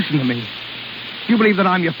 listen to me. Do you believe that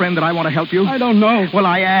I'm your friend, that I want to help you? I don't know. Well,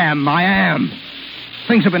 I am.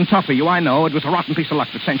 Things have been tough for you, I know. It was a rotten piece of luck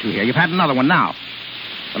that sent you here. You've had another one now.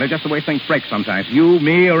 Well, it's just the way things break sometimes. You,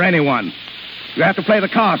 me, or anyone. You have to play the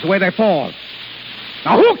cards the way they fall.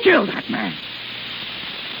 Now, who killed that man?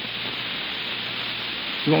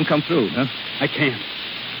 You won't come through, huh? I can't.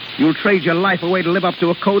 You'll trade your life away to live up to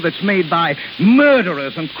a code that's made by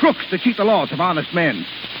murderers and crooks to cheat the laws of honest men.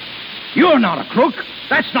 You're not a crook.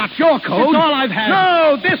 That's not your code. It's all I've had.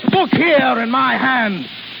 No, this book here in my hand.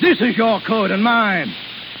 This is your code and mine.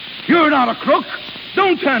 You're not a crook.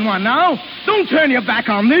 Don't turn one now. Don't turn your back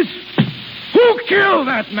on this. Who killed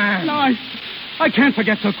that man? No, I can't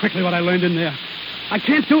forget so quickly what I learned in there. I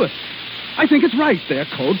can't do it. I think it's right, their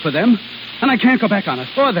code for them. And I can't go back on it.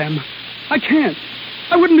 For them. I can't.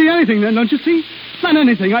 I wouldn't be anything then, don't you see? Not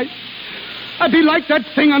anything. I'd be like that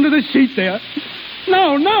thing under the sheet there.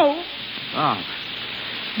 No.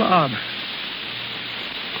 Bob.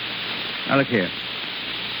 Now, look here.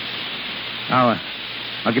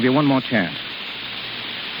 I'll give you one more chance.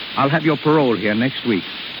 I'll have your parole here next week.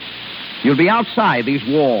 You'll be outside these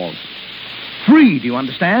walls. Free, do you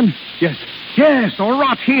understand? Yes. Yes, or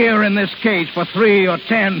rot here in this cage for 3 or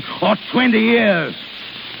 10 or 20 years.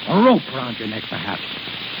 A rope around your neck, perhaps.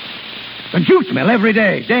 The jute mill every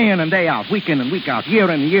day, day in and day out, week in and week out, year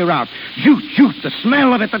in and year out. Jute, the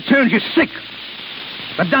smell of it that turns you sick.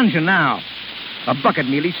 The dungeon now. A bucket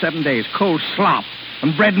meal each 7 days, cold slop,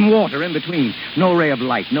 and bread and water in between. No ray of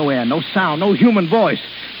light, no air, no sound, no human voice.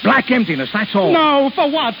 Black emptiness, that's all. No, for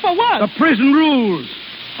what? For what? The prison rules.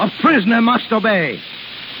 A prisoner must obey.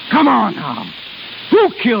 Come on now. Who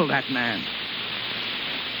killed that man?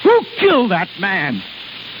 Who killed that man?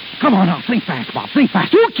 Come on now, think fast, Bob. Think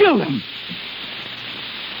fast. Who killed him?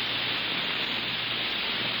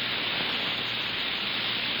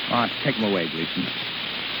 Oh, take him away, Gleason.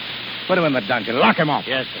 Put him in the dungeon. Lock him up.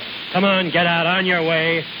 Yes, sir. Come on, get out on your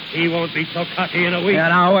way. He won't be so cocky in a week. Yeah,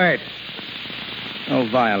 now wait. No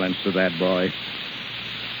violence to that boy.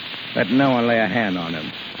 Let no one lay a hand on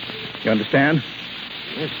him. You understand?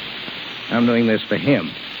 Yes. I'm doing this for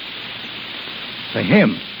him. For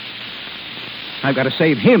him. I've got to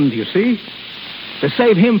save him, do you see? To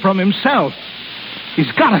save him from himself.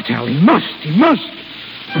 He's got to tell. He must. He must.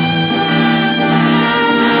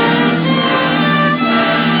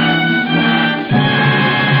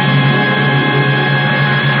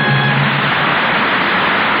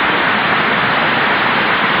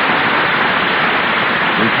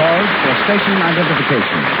 We pause for station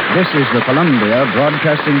identification. This is the Columbia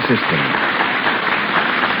Broadcasting System.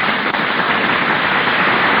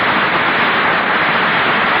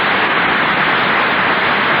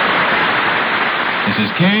 This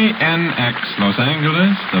is KNX Los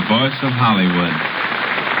Angeles, the voice of Hollywood.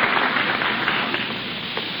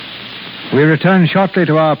 We return shortly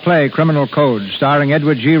to our play, Criminal Code, starring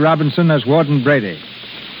Edward G. Robinson as Warden Brady.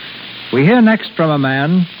 We hear next from a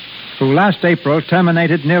man who last April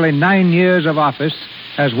terminated nearly 9 years of office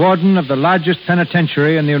as warden of the largest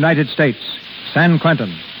penitentiary in the United States, San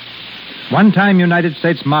Quentin. One-time United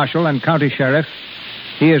States Marshal and County Sheriff,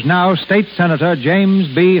 he is now State Senator James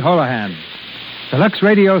B. Holohan. The Lux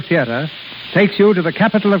Radio Theater takes you to the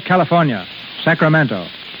capital of California, Sacramento.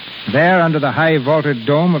 There, under the high vaulted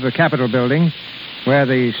dome of the Capitol building, where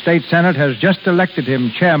the State Senate has just elected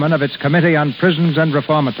him chairman of its Committee on Prisons and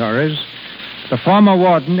Reformatories, the former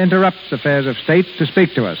warden interrupts affairs of state to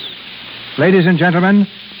speak to us. Ladies and gentlemen,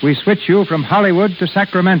 we switch you from Hollywood to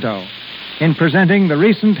Sacramento in presenting the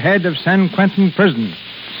recent head of San Quentin Prison,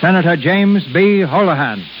 Senator James B.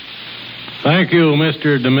 Holohan. Thank you,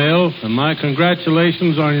 Mr. DeMille, and my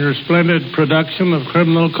congratulations on your splendid production of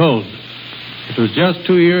Criminal Code. It was just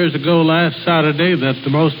 2 years ago last Saturday that the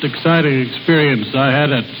most exciting experience I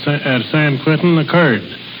had at San Quentin occurred.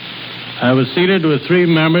 I was seated with 3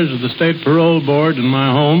 members of the State Parole Board in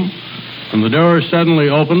my home, and the door suddenly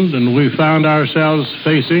opened, and we found ourselves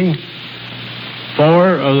facing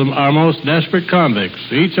 4 of our most desperate convicts,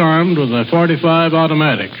 each armed with a .45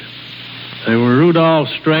 automatic. They were Rudolph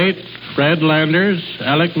Strait, Fred Landers,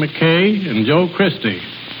 Alec McKay, and Joe Christie.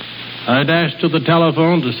 I dashed to the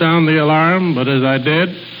telephone to sound the alarm, but as I did,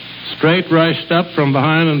 Strait rushed up from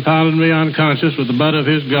behind and pounded me unconscious with the butt of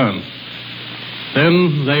his gun.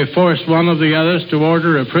 Then they forced one of the others to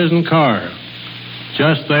order a prison car.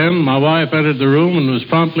 Just then, my wife entered the room and was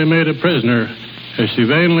promptly made a prisoner as she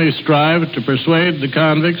vainly strived to persuade the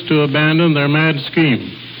convicts to abandon their mad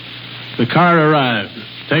scheme. The car arrived.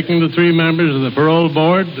 Taking the 3 members of the parole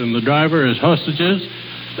board and the driver as hostages,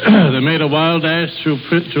 they made a wild dash through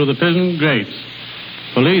the prison gates.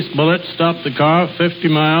 Police bullets stopped the car 50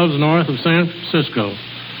 miles north of San Francisco.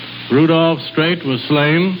 Rudolph Strait was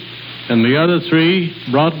slain, and the other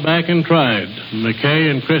 3 brought back and tried. McKay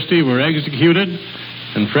and Christie were executed,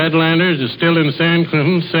 and Fred Landers is still in San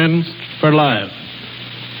Quentin, sentenced for life.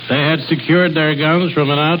 They had secured their guns from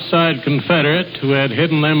an outside Confederate who had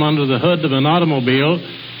hidden them under the hood of an automobile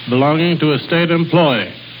belonging to a state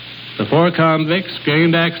employee. The 4 convicts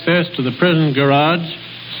gained access to the prison garage,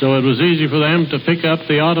 so it was easy for them to pick up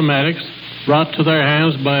the automatics brought to their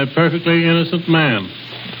hands by a perfectly innocent man.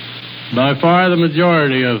 By far the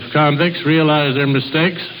majority of convicts realized their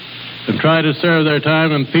mistakes and tried to serve their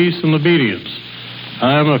time in peace and obedience.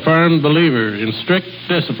 I am a firm believer in strict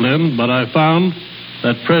discipline, but I found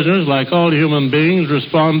that prisoners, like all human beings,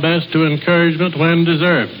 respond best to encouragement when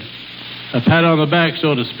deserved. A pat on the back,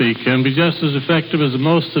 so to speak, can be just as effective as the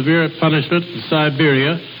most severe punishment in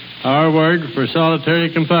Siberia, our word for solitary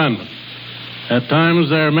confinement. At times,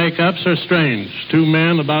 their make-ups are strange. 2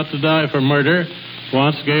 men about to die for murder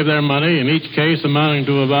once gave their money, in each case amounting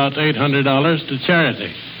to about $800, to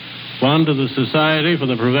charity. One to the Society for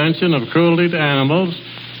the Prevention of Cruelty to Animals,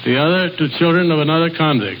 the other to children of another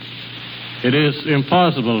convict. It is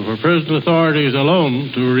impossible for prison authorities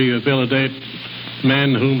alone to rehabilitate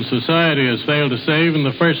men whom society has failed to save in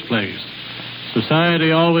the first place.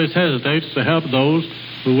 Society always hesitates to help those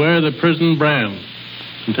who wear the prison brand.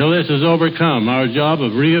 Until this is overcome, our job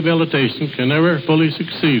of rehabilitation can never fully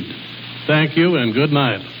succeed. Thank you and good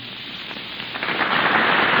night.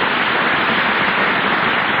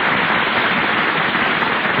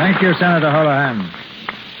 Thank you, Senator Holohan.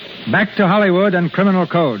 Back to Hollywood and Criminal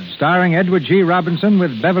Code, starring Edward G. Robinson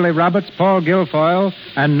with Beverly Roberts, Paul Guilfoyle,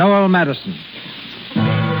 and Noel Madison.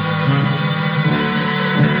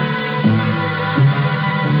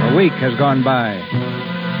 A week has gone by.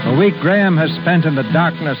 A week Graham has spent in the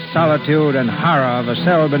darkness, solitude, and horror of a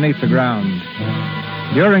cell beneath the ground.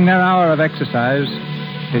 During their hour of exercise,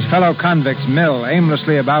 his fellow convicts mill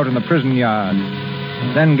aimlessly about in the prison yard.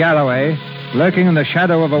 Then Galloway, lurking in the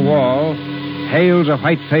shadow of a wall, hails a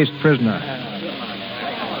white-faced prisoner.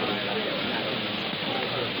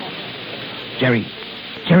 Jerry,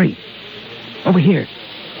 over here.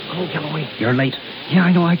 Oh, Galloway. You're late. Yeah,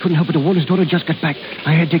 I know. I couldn't help it. The warden's daughter just got back.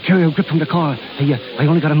 I had to carry her grip from the car. Hey, I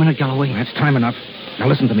only got a minute, Galloway. That's time enough. Now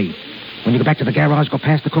listen to me. When you go back to the garage, go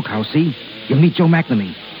past the cookhouse, see? You'll meet Joe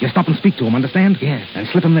McNamee. You stop and speak to him, understand? Yeah. And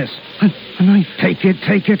slip him this. A knife? Take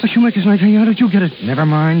it. A shoemaker's knife. Hey, how did you get it? Never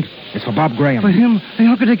mind. It's for Bob Graham. For him? Hey,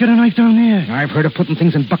 how could they get a knife down there? I've heard of putting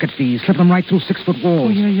things in bucket fees, slipping them right through 6-foot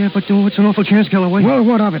walls. Oh, yeah, but it's an awful chance, Galloway. Well,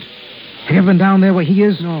 what of it? Have you ever been down there where he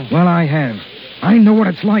is? No. Well, I have. I know what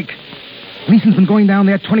it's like. Leeson's been going down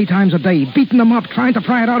there 20 times a day, beating him up, trying to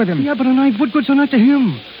pry it out of him. Yeah, but a knife, what good's a knife to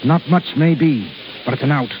him? Not much, maybe. But it's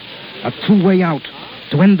an out. A 2-way out.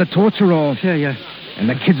 To end the torture or... Yeah. And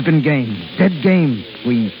the kid's been game. Dead game.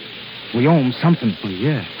 We owe him something. Oh,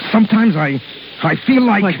 yeah. Sometimes I feel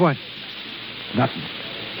like... Like what? Nothing.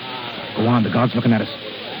 Go on, the guard's looking at us.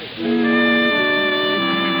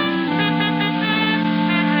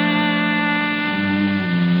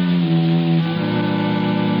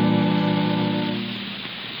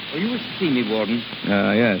 Oh, you wish to see me, Warden?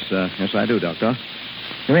 Yes, I do, Doctor.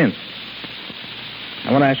 Come in.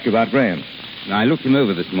 I want to ask you about Graham. I looked him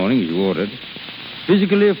over this morning, as you ordered.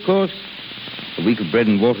 Physically, of course, a week of bread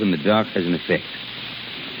and water in the dark has an effect.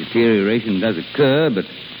 Deterioration does occur, but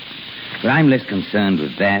I'm less concerned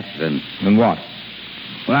with that than... Than what?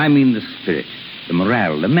 Well, I mean the spirit, the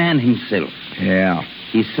morale, the man himself. Yeah.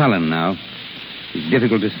 He's sullen now. It's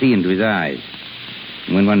difficult to see into his eyes.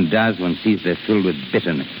 And when one does, one sees they're filled with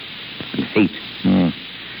bitterness and hate.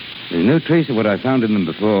 There's no trace of what I found in them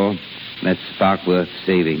before. That spark worth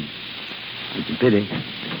saving. It's a pity.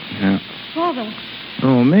 Yeah. Father.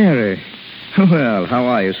 Oh, Mary. Well, how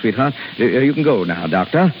are you, sweetheart? You can go now,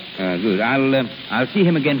 Doctor. Good. I'll see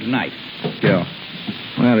him again tonight. Go.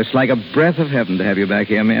 Well, it's like a breath of heaven to have you back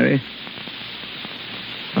here, Mary.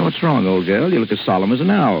 Oh, what's wrong, old girl? You look as solemn as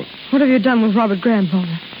an owl. What have you done with Robert Graham,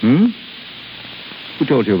 Father? Who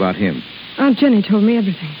told you about him? Aunt Jenny told me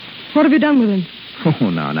everything. What have you done with him? Oh,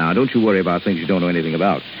 now, don't you worry about things you don't know anything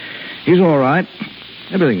about. He's all right.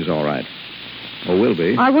 Everything's all right. Or will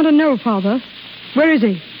be. I want to know, Father. Where is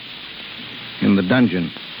he? In the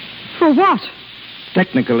dungeon. For what?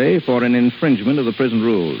 Technically, for an infringement of the prison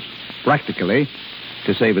rules. Practically,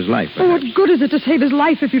 to save his life. Oh, what good is it to save his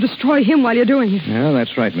life if you destroy him while you're doing it? Yeah,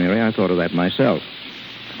 that's right, Mary. I thought of that myself.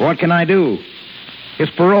 What can I do? His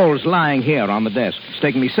parole's lying here on the desk. It's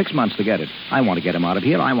taken me 6 months to get it. I want to get him out of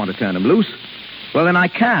here. I want to turn him loose. Well, then I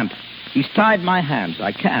can't. He's tied my hands.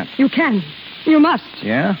 I can't. You can. You must.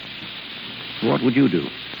 Yeah? What would you do?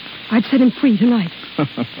 I'd set him free tonight.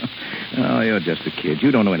 Oh, you're just a kid.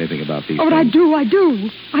 You don't know anything about these Oh, but I things. do.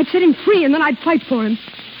 I'd set him free, and then I'd fight for him.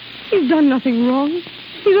 He's done nothing wrong.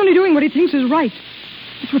 He's only doing what he thinks is right.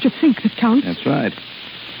 It's what you think that counts. That's right.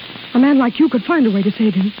 A man like you could find a way to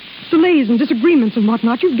save him. Delays and disagreements and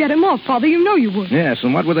whatnot, you'd get him off, Father. You know you would. Yes,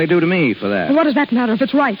 and what would they do to me for that? Well, what does that matter if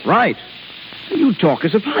it's right? Right. You talk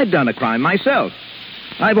as if I'd done a crime myself.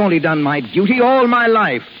 I've only done my duty all my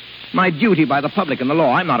life. My duty by the public and the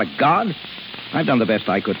law. I'm not a god. I've done the best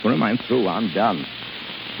I could for him. I'm through. I'm done.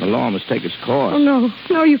 The law must take its course. Oh, no.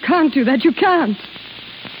 No, you can't do that. You can't.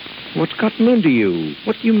 What's gotten into you?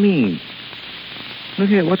 What do you mean? Look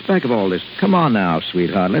here, what's back of all this? Come on now,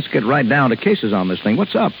 sweetheart. Let's get right down to cases on this thing.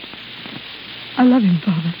 What's up? I love him,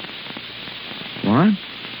 Father. What?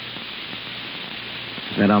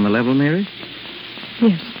 Is that on the level, Mary?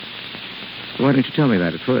 Yes. Why didn't you tell me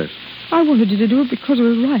that at first? I wanted you to do it because it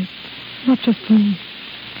was right. Not just for me.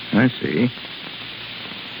 I see.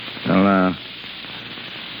 Well,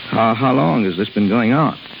 how long has this been going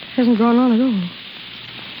on? It hasn't gone on at all.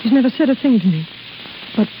 He's never said a thing to me.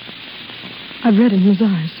 But I've read it in his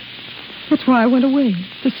eyes. That's why I went away,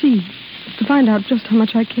 to see, to find out just how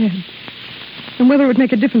much I cared. And whether it would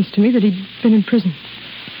make a difference to me that he'd been in prison.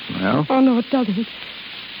 Well? Oh, no, it doesn't.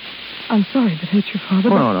 I'm sorry if it hurts your father.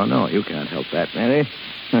 Oh, no. You can't help that, Mary.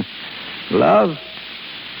 Love?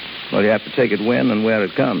 Well, you have to take it when and where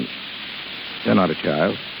it comes. You're not a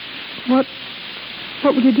child. What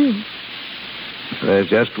would you do? There's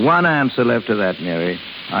just one answer left to that, Mary.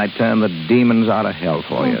 I'd turn the demons out of hell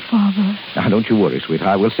for you. Father. Now, don't you worry,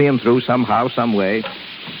 sweetheart. We'll see him through somehow, some way.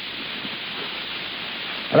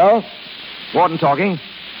 Hello? Warden talking.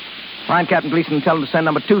 Find Captain Gleason and tell him to send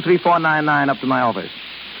number 23499 up to my office.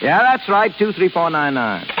 Yeah, that's right,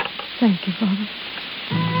 23499. Thank you, Father.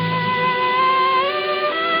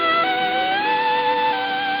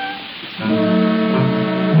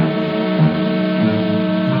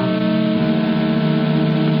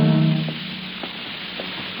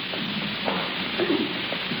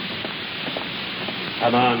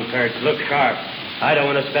 Come on, Kurt. Look sharp. I don't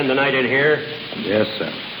want to spend the night in here. Yes,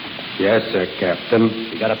 sir. Yes, sir, Captain.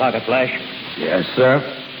 You got a pocket flash? Yes, sir.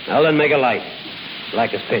 Now then, make a light.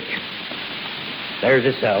 Black as pitch. There's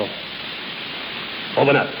his cell.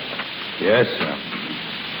 Open up. Yes, sir.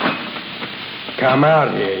 Come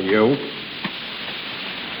out here, you.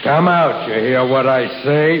 Come out, you hear what I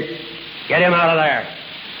say? Get him out of there.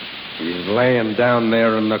 He's laying down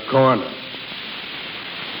there in the corner.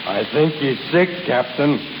 I think he's sick,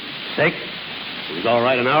 Captain. Sick? He was all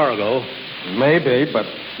right an hour ago. Maybe, but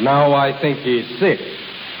now I think he's sick.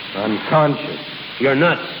 Unconscious. You're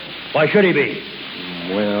nuts. Why should he be?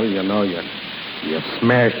 Well, you know, you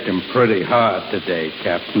smashed him pretty hard today,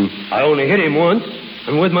 Captain. I only hit him once,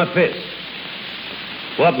 and with my fist.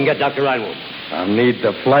 Go up and get Dr. Reinwald. I'll need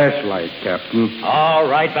the flashlight, Captain. All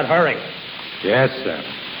right, but hurry. Yes, sir.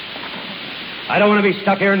 I don't want to be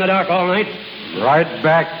stuck here in the dark all night. Right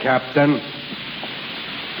back, Captain.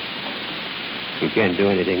 You can't do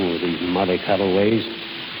anything with these mollycoddle ways.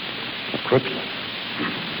 A crook.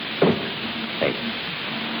 Hey,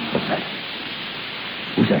 what's that?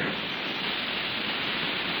 Who's there?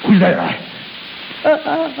 Who's there?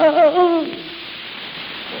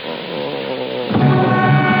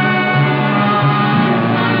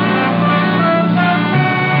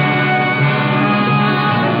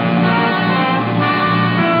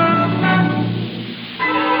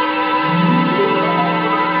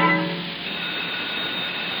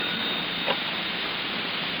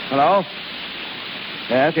 Hello?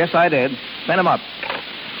 Yes, I did. Send him up.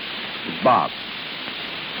 It's Bob.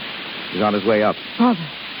 He's on his way up. Father.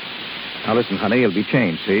 Now, listen, honey, he'll be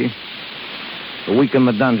changed, see? A week in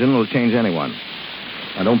the dungeon will change anyone.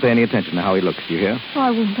 Now, don't pay any attention to how he looks, do you hear? Oh,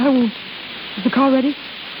 I won't. Is the car ready?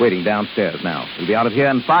 Waiting downstairs now. He'll be out of here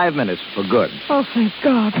in 5 minutes for good. Oh, thank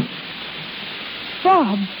God.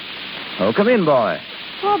 Bob. Oh, come in, boy.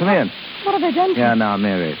 Bob, Come in. What have they done to you? Yeah, now,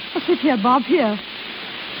 Mary. Oh, sit here, Bob, here.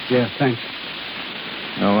 Yeah, thanks.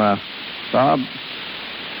 Oh, Bob,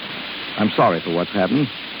 I'm sorry for what's happened.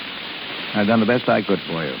 I've done the best I could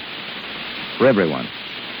for you. For everyone.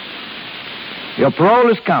 Your parole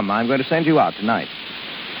has come. I'm going to send you out tonight.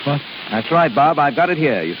 What? That's right, Bob. I've got it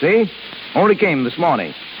here, you see? Only came this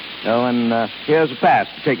morning. Oh, and here's a pass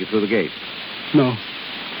to take you through the gate. No.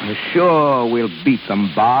 Sure, we'll beat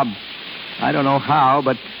them, Bob. I don't know how,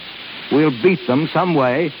 but we'll beat them some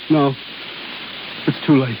way. No. It's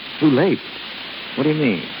too late. Too late? What do you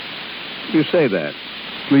mean? You say that.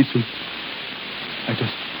 Gleason. I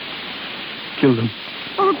just killed him.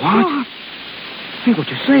 Oh, What? God. Think what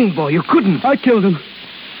you're saying, boy. You couldn't. I killed him.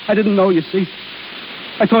 I didn't know, you see.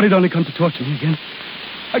 I thought he'd only come to torture me again.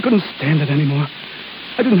 I couldn't stand it anymore.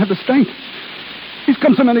 I didn't have the strength. He's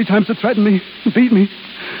come so many times to threaten me and beat me.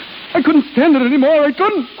 I couldn't stand it anymore. I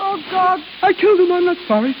couldn't. Oh, God. I killed him. I'm not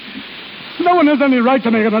sorry. No one has any right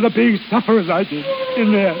to make another being suffer as I did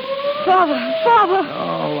in there. Father.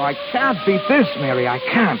 Oh, I can't beat this, Mary. I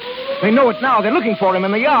can't. They know it now. They're looking for him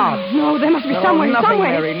in the yard. No, there must be No, some way, nothing, some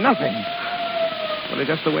way. Mary, nothing. Well, it's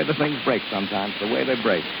just the way the things break sometimes, the way they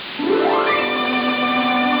break.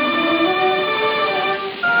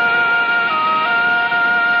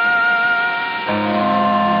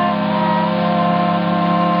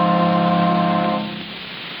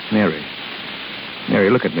 Mary,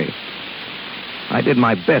 look at me. I did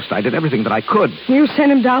my best. I did everything that I could. You sent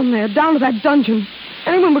him down there, down to that dungeon.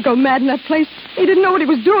 Anyone would go mad in that place. He didn't know what he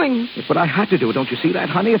was doing. But I had to do it. Don't you see that,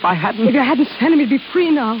 honey? If I hadn't... If you hadn't sent him, he'd be free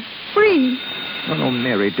now. Free. No,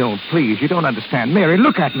 Mary, don't. Please, you don't understand. Mary,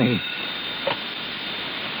 look at me.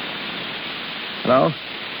 Hello?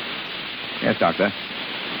 Yes, Doctor.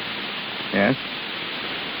 Yes?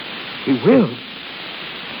 He will.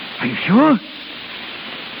 Are you sure?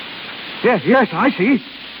 Yes, I see.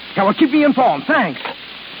 Now, well, keep me informed. Thanks.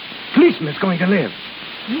 Gleason is going to live.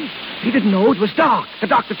 He didn't know it was dark. The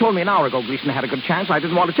doctor told me an hour ago Gleason had a good chance. I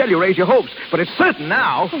didn't want to tell you, raise your hopes. But it's certain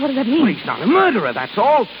now. Well, what does that mean? Well, he's not a murderer, that's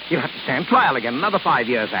all. He'll have to stand trial again. Another 5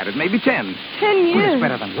 years at it, maybe 10. 10 years? Well, it's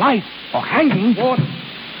better than life or hanging. Warden.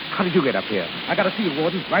 How did you get up here? I got to see you,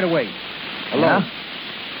 Warden, right away. Alone.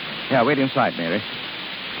 Yeah, wait inside, Mary.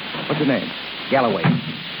 What's your name? Galloway.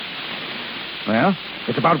 Well?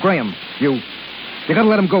 It's about Graham. You got to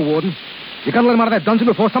let him go, Warden. You got to let him out of that dungeon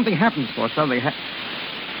before something happens. Before something happens?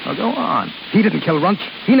 Well, go on. He didn't kill Runch.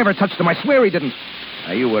 He never touched him. I swear he didn't.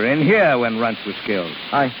 Now, you were in here when Runch was killed.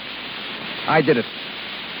 I did it.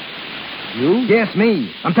 You? Yes,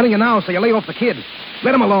 me. I'm telling you now, so you lay off the kid.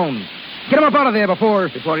 Let him alone. Get him up out of there before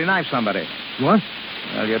he knifes somebody. What?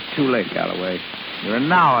 Well, you're too late, Galloway. You're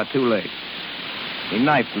an hour too late. He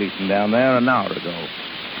knifed Gleason down there an hour ago.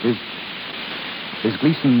 Is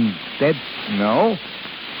Gleason dead? No.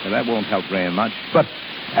 Well, that won't help Graham much. But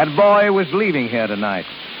that boy was leaving here tonight.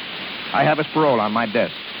 I have his parole on my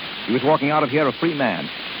desk. He was walking out of here a free man.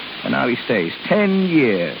 And now he stays 10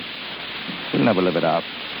 years. He'll never live it out.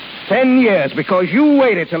 10 years because you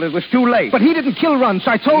waited till it was too late. But he didn't kill Runch.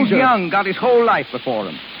 I told you. He's young, got his whole life before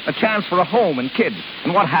him. A chance for a home and kids.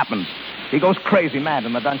 And what happens? He goes crazy mad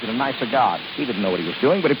in the dungeon and knives a guard. He didn't know what he was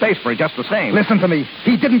doing, but he pays for it just the same. Listen to me.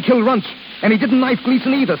 He didn't kill Runch. And he didn't knife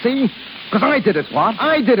Gleason either, see? Because I did it. What?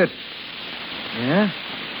 I did it. Yeah?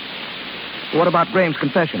 What about Graham's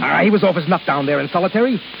confession? He was off his nut down there in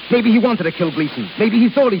solitary. Maybe he wanted to kill Gleason. Maybe he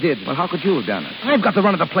thought he did. Well, how could you have done it? I've got the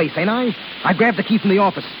run of the place, ain't I? I grabbed the key from the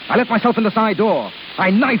office. I let myself in the side door. I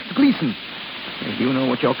knifed Gleason. You know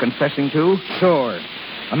what you're confessing to? Sure.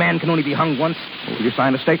 A man can only be hung once. Will you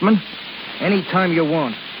sign a statement? Any time you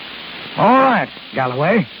want. All right,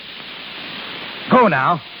 Galloway. Go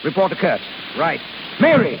now. Report to Kurtz. Right.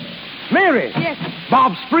 Mary! Yes.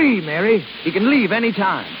 Bob's free, Mary. He can leave any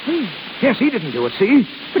time. Free? Yes, he didn't do it, see?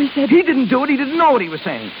 But he said... He didn't do it. He didn't know what he was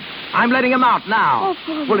saying. I'm letting him out now. Oh,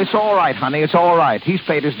 Father. Well, it's all right, honey. It's all right. He's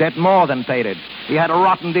paid his debt, more than paid it. He had a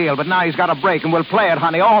rotten deal, but now he's got a break, and we'll play it,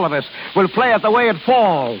 honey, all of us. We'll play it the way it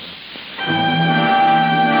falls.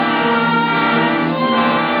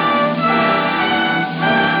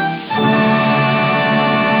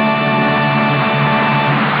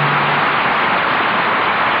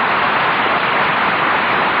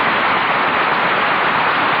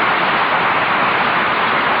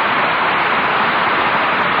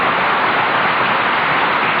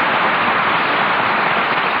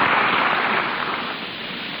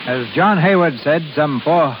 As John Hayward said some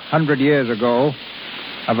 400 years ago,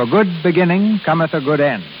 of a good beginning cometh a good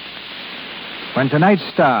end. When tonight's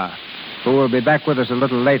star, who will be back with us a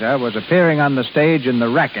little later, was appearing on the stage in The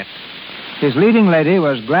Racket, his leading lady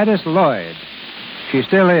was Gladys Lloyd. She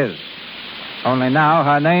still is. Only now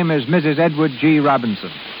her name is Mrs. Edward G.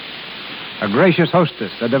 Robinson. A gracious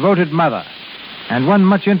hostess, a devoted mother, and one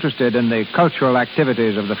much interested in the cultural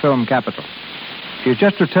activities of the film capital. She's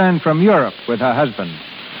just returned from Europe with her husband.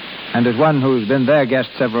 And as one who's been their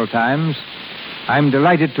guest several times, I'm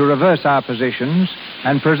delighted to reverse our positions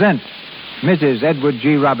and present Mrs. Edward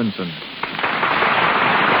G. Robinson.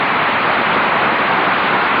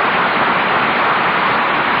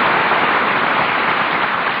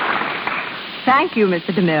 Thank you,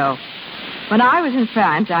 Mr. DeMille. When I was in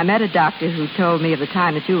France, I met a doctor who told me of the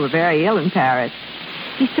time that you were very ill in Paris.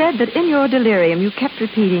 He said that in your delirium you kept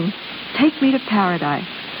repeating, "Take me to paradise.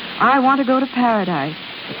 I want to go to paradise."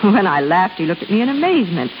 When I laughed, he looked at me in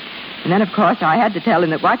amazement. And then, of course, I had to tell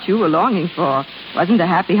him that what you were longing for wasn't the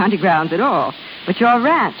happy hunting grounds at all, but your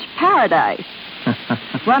ranch, paradise.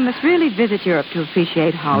 One must really visit Europe to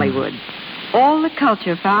appreciate Hollywood. All the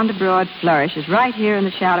culture found abroad flourishes right here in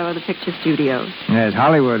the shadow of the picture studios. Yes,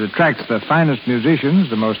 Hollywood attracts the finest musicians,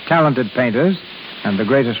 the most talented painters, and the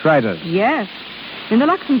greatest writers. Yes. In the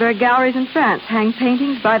Luxembourg galleries in France hang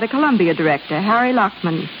paintings by the Columbia director, Harry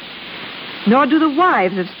Lockman. Nor do the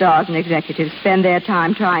wives of stars and executives spend their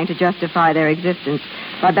time trying to justify their existence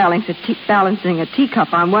by balancing a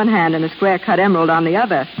teacup on one hand and a square-cut emerald on the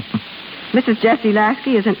other. Mrs. Jessie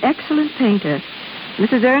Lasky is an excellent painter.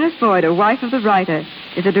 Mrs. Ernest Boyder, wife of the writer,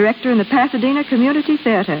 is a director in the Pasadena Community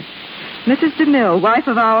Theater. Mrs. DeMille, wife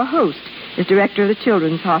of our host, is director of the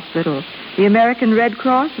Children's Hospital, the American Red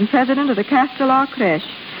Cross, and president of the Castelar Creche,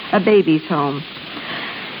 a baby's home.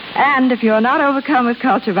 And if you're not overcome with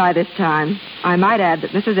culture by this time, I might add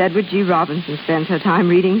that Mrs. Edward G. Robinson spends her time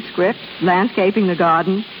reading scripts, landscaping the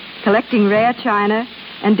garden, collecting rare china,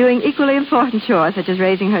 and doing equally important chores such as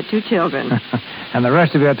raising her 2 children. And the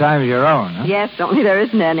rest of your time is your own, huh? Yes, only there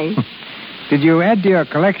isn't any. Did you add to your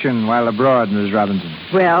collection while abroad, Mrs. Robinson?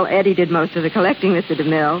 Well, Eddie did most of the collecting, Mr.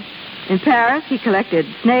 DeMille. In Paris, he collected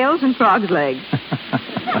snails and frogs' legs.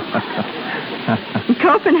 In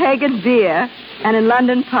Copenhagen, beer, and in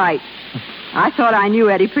London, pipes. I thought I knew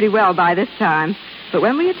Eddie pretty well by this time, but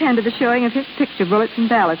when we attended the showing of his picture, Bullets and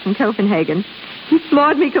Ballads, in Copenhagen, he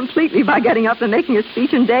floored me completely by getting up and making a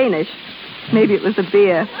speech in Danish. Maybe it was the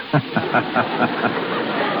beer.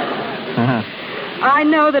 I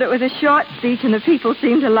know that it was a short speech and the people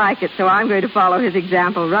seemed to like it, so I'm going to follow his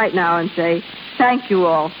example right now and say thank you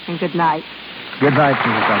all and good night. Good night,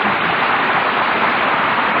 Mrs. Robinson.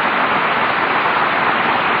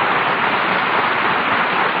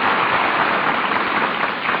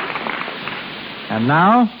 And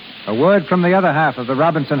now, a word from the other half of the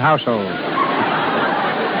Robinson household.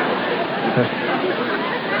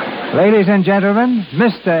 Ladies and gentlemen,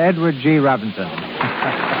 Mr. Edward G. Robinson.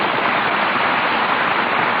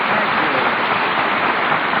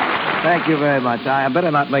 Thank you very much. I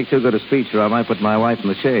better not make too good a speech, or I might put my wife in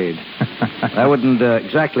the shade. That wouldn't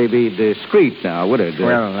exactly be discreet now, would it?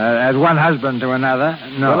 Well, as one husband to another,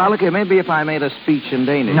 no. Well, now, look here. Maybe if I made a speech in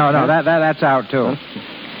Danish. No, that's out, too.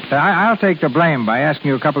 I'll take the blame by asking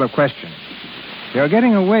you a couple of questions. You're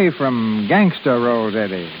getting away from gangster roles,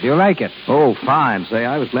 Eddie. Do you like it? Oh, fine. Say,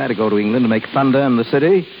 I was glad to go to England to make thunder in the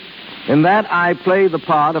city. In that, I play the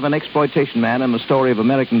part of an exploitation man in the story of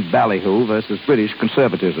American ballyhoo versus British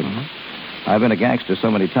conservatism. Mm-hmm. I've been a gangster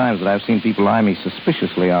so many times that I've seen people eye me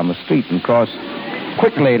suspiciously on the street and cross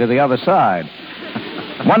quickly to the other side.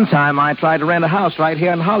 One time, I tried to rent a house right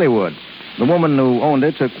here in Hollywood. The woman who owned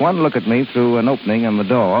it took one look at me through an opening in the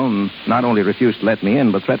door and not only refused to let me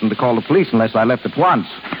in, but threatened to call the police unless I left at once.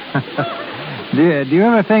 Do you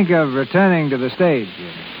ever think of returning to the stage?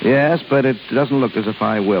 Yes, but it doesn't look as if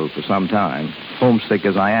I will for some time. Homesick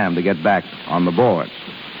as I am to get back on the boards.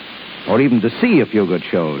 Or even to see a few good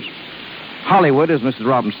shows. Hollywood, as Mrs.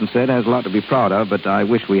 Robinson said, has a lot to be proud of, but I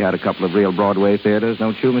wish we had a couple of real Broadway theaters,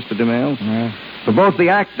 don't you, Mr. DeMille? Yeah. For both the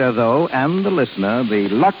actor, though, and the listener, the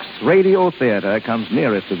Lux Radio Theater comes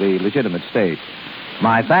nearest to the legitimate stage.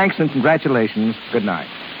 My thanks and congratulations. Good night.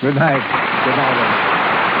 Good night. Good night, Eddie.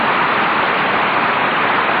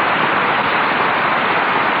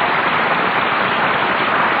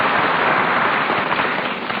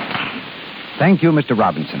 Thank you, Mr.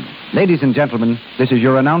 Robinson. Ladies and gentlemen, this is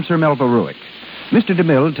your announcer, Melba Ruick. Mr.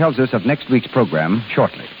 DeMille tells us of next week's program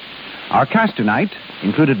shortly. Our cast tonight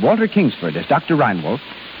included Walter Kingsford as Dr. Reinwolf,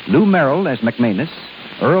 Lou Merrill as McManus,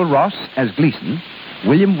 Earl Ross as Gleason,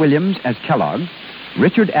 William Williams as Kellogg,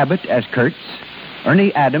 Richard Abbott as Kurtz,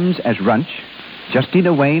 Ernie Adams as Runch,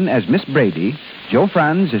 Justina Wayne as Miss Brady, Joe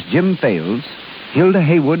Franz as Jim Fales, Hilda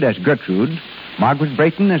Haywood as Gertrude, Margaret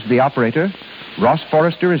Brayton as the operator, Ross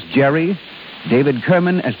Forrester as Jerry, David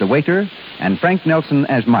Kerman as the waiter, and Frank Nelson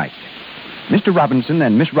as Mike. Mr. Robinson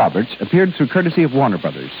and Miss Roberts appeared through courtesy of Warner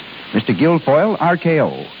Brothers, Mr. Guilfoyle,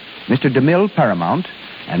 RKO, Mr. DeMille, Paramount,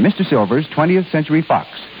 and Mr. Silvers, 20th Century Fox,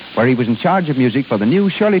 where he was in charge of music for the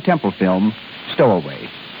new Shirley Temple film, Stowaway.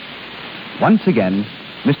 Once again,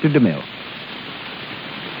 Mr. DeMille.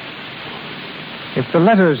 If the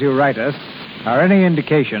letters you write us are any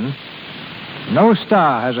indication, no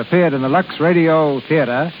star has appeared in the Lux Radio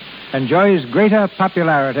Theater enjoys greater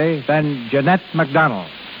popularity than Jeanette MacDonald.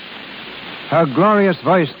 Her glorious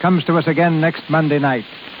voice comes to us again next Monday night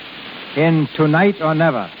in Tonight or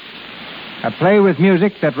Never, a play with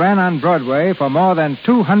music that ran on Broadway for more than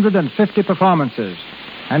 250 performances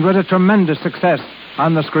and was a tremendous success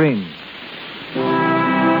on the screen.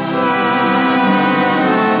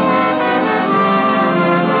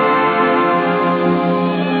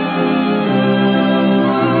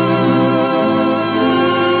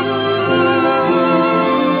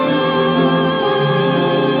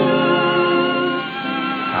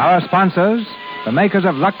 sponsors, the makers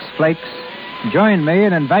of Lux Flakes, join me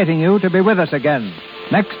in inviting you to be with us again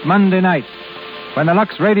next Monday night when the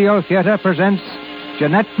Lux Radio Theater presents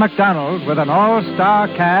Jeanette MacDonald with an all-star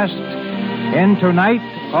cast in Tonight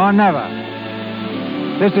or Never.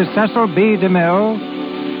 This is Cecil B.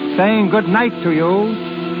 DeMille saying good night to you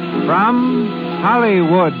from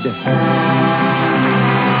Hollywood.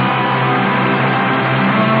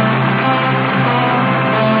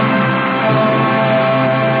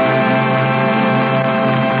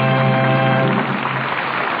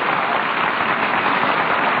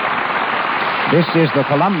 This is the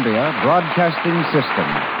Columbia Broadcasting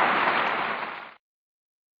System.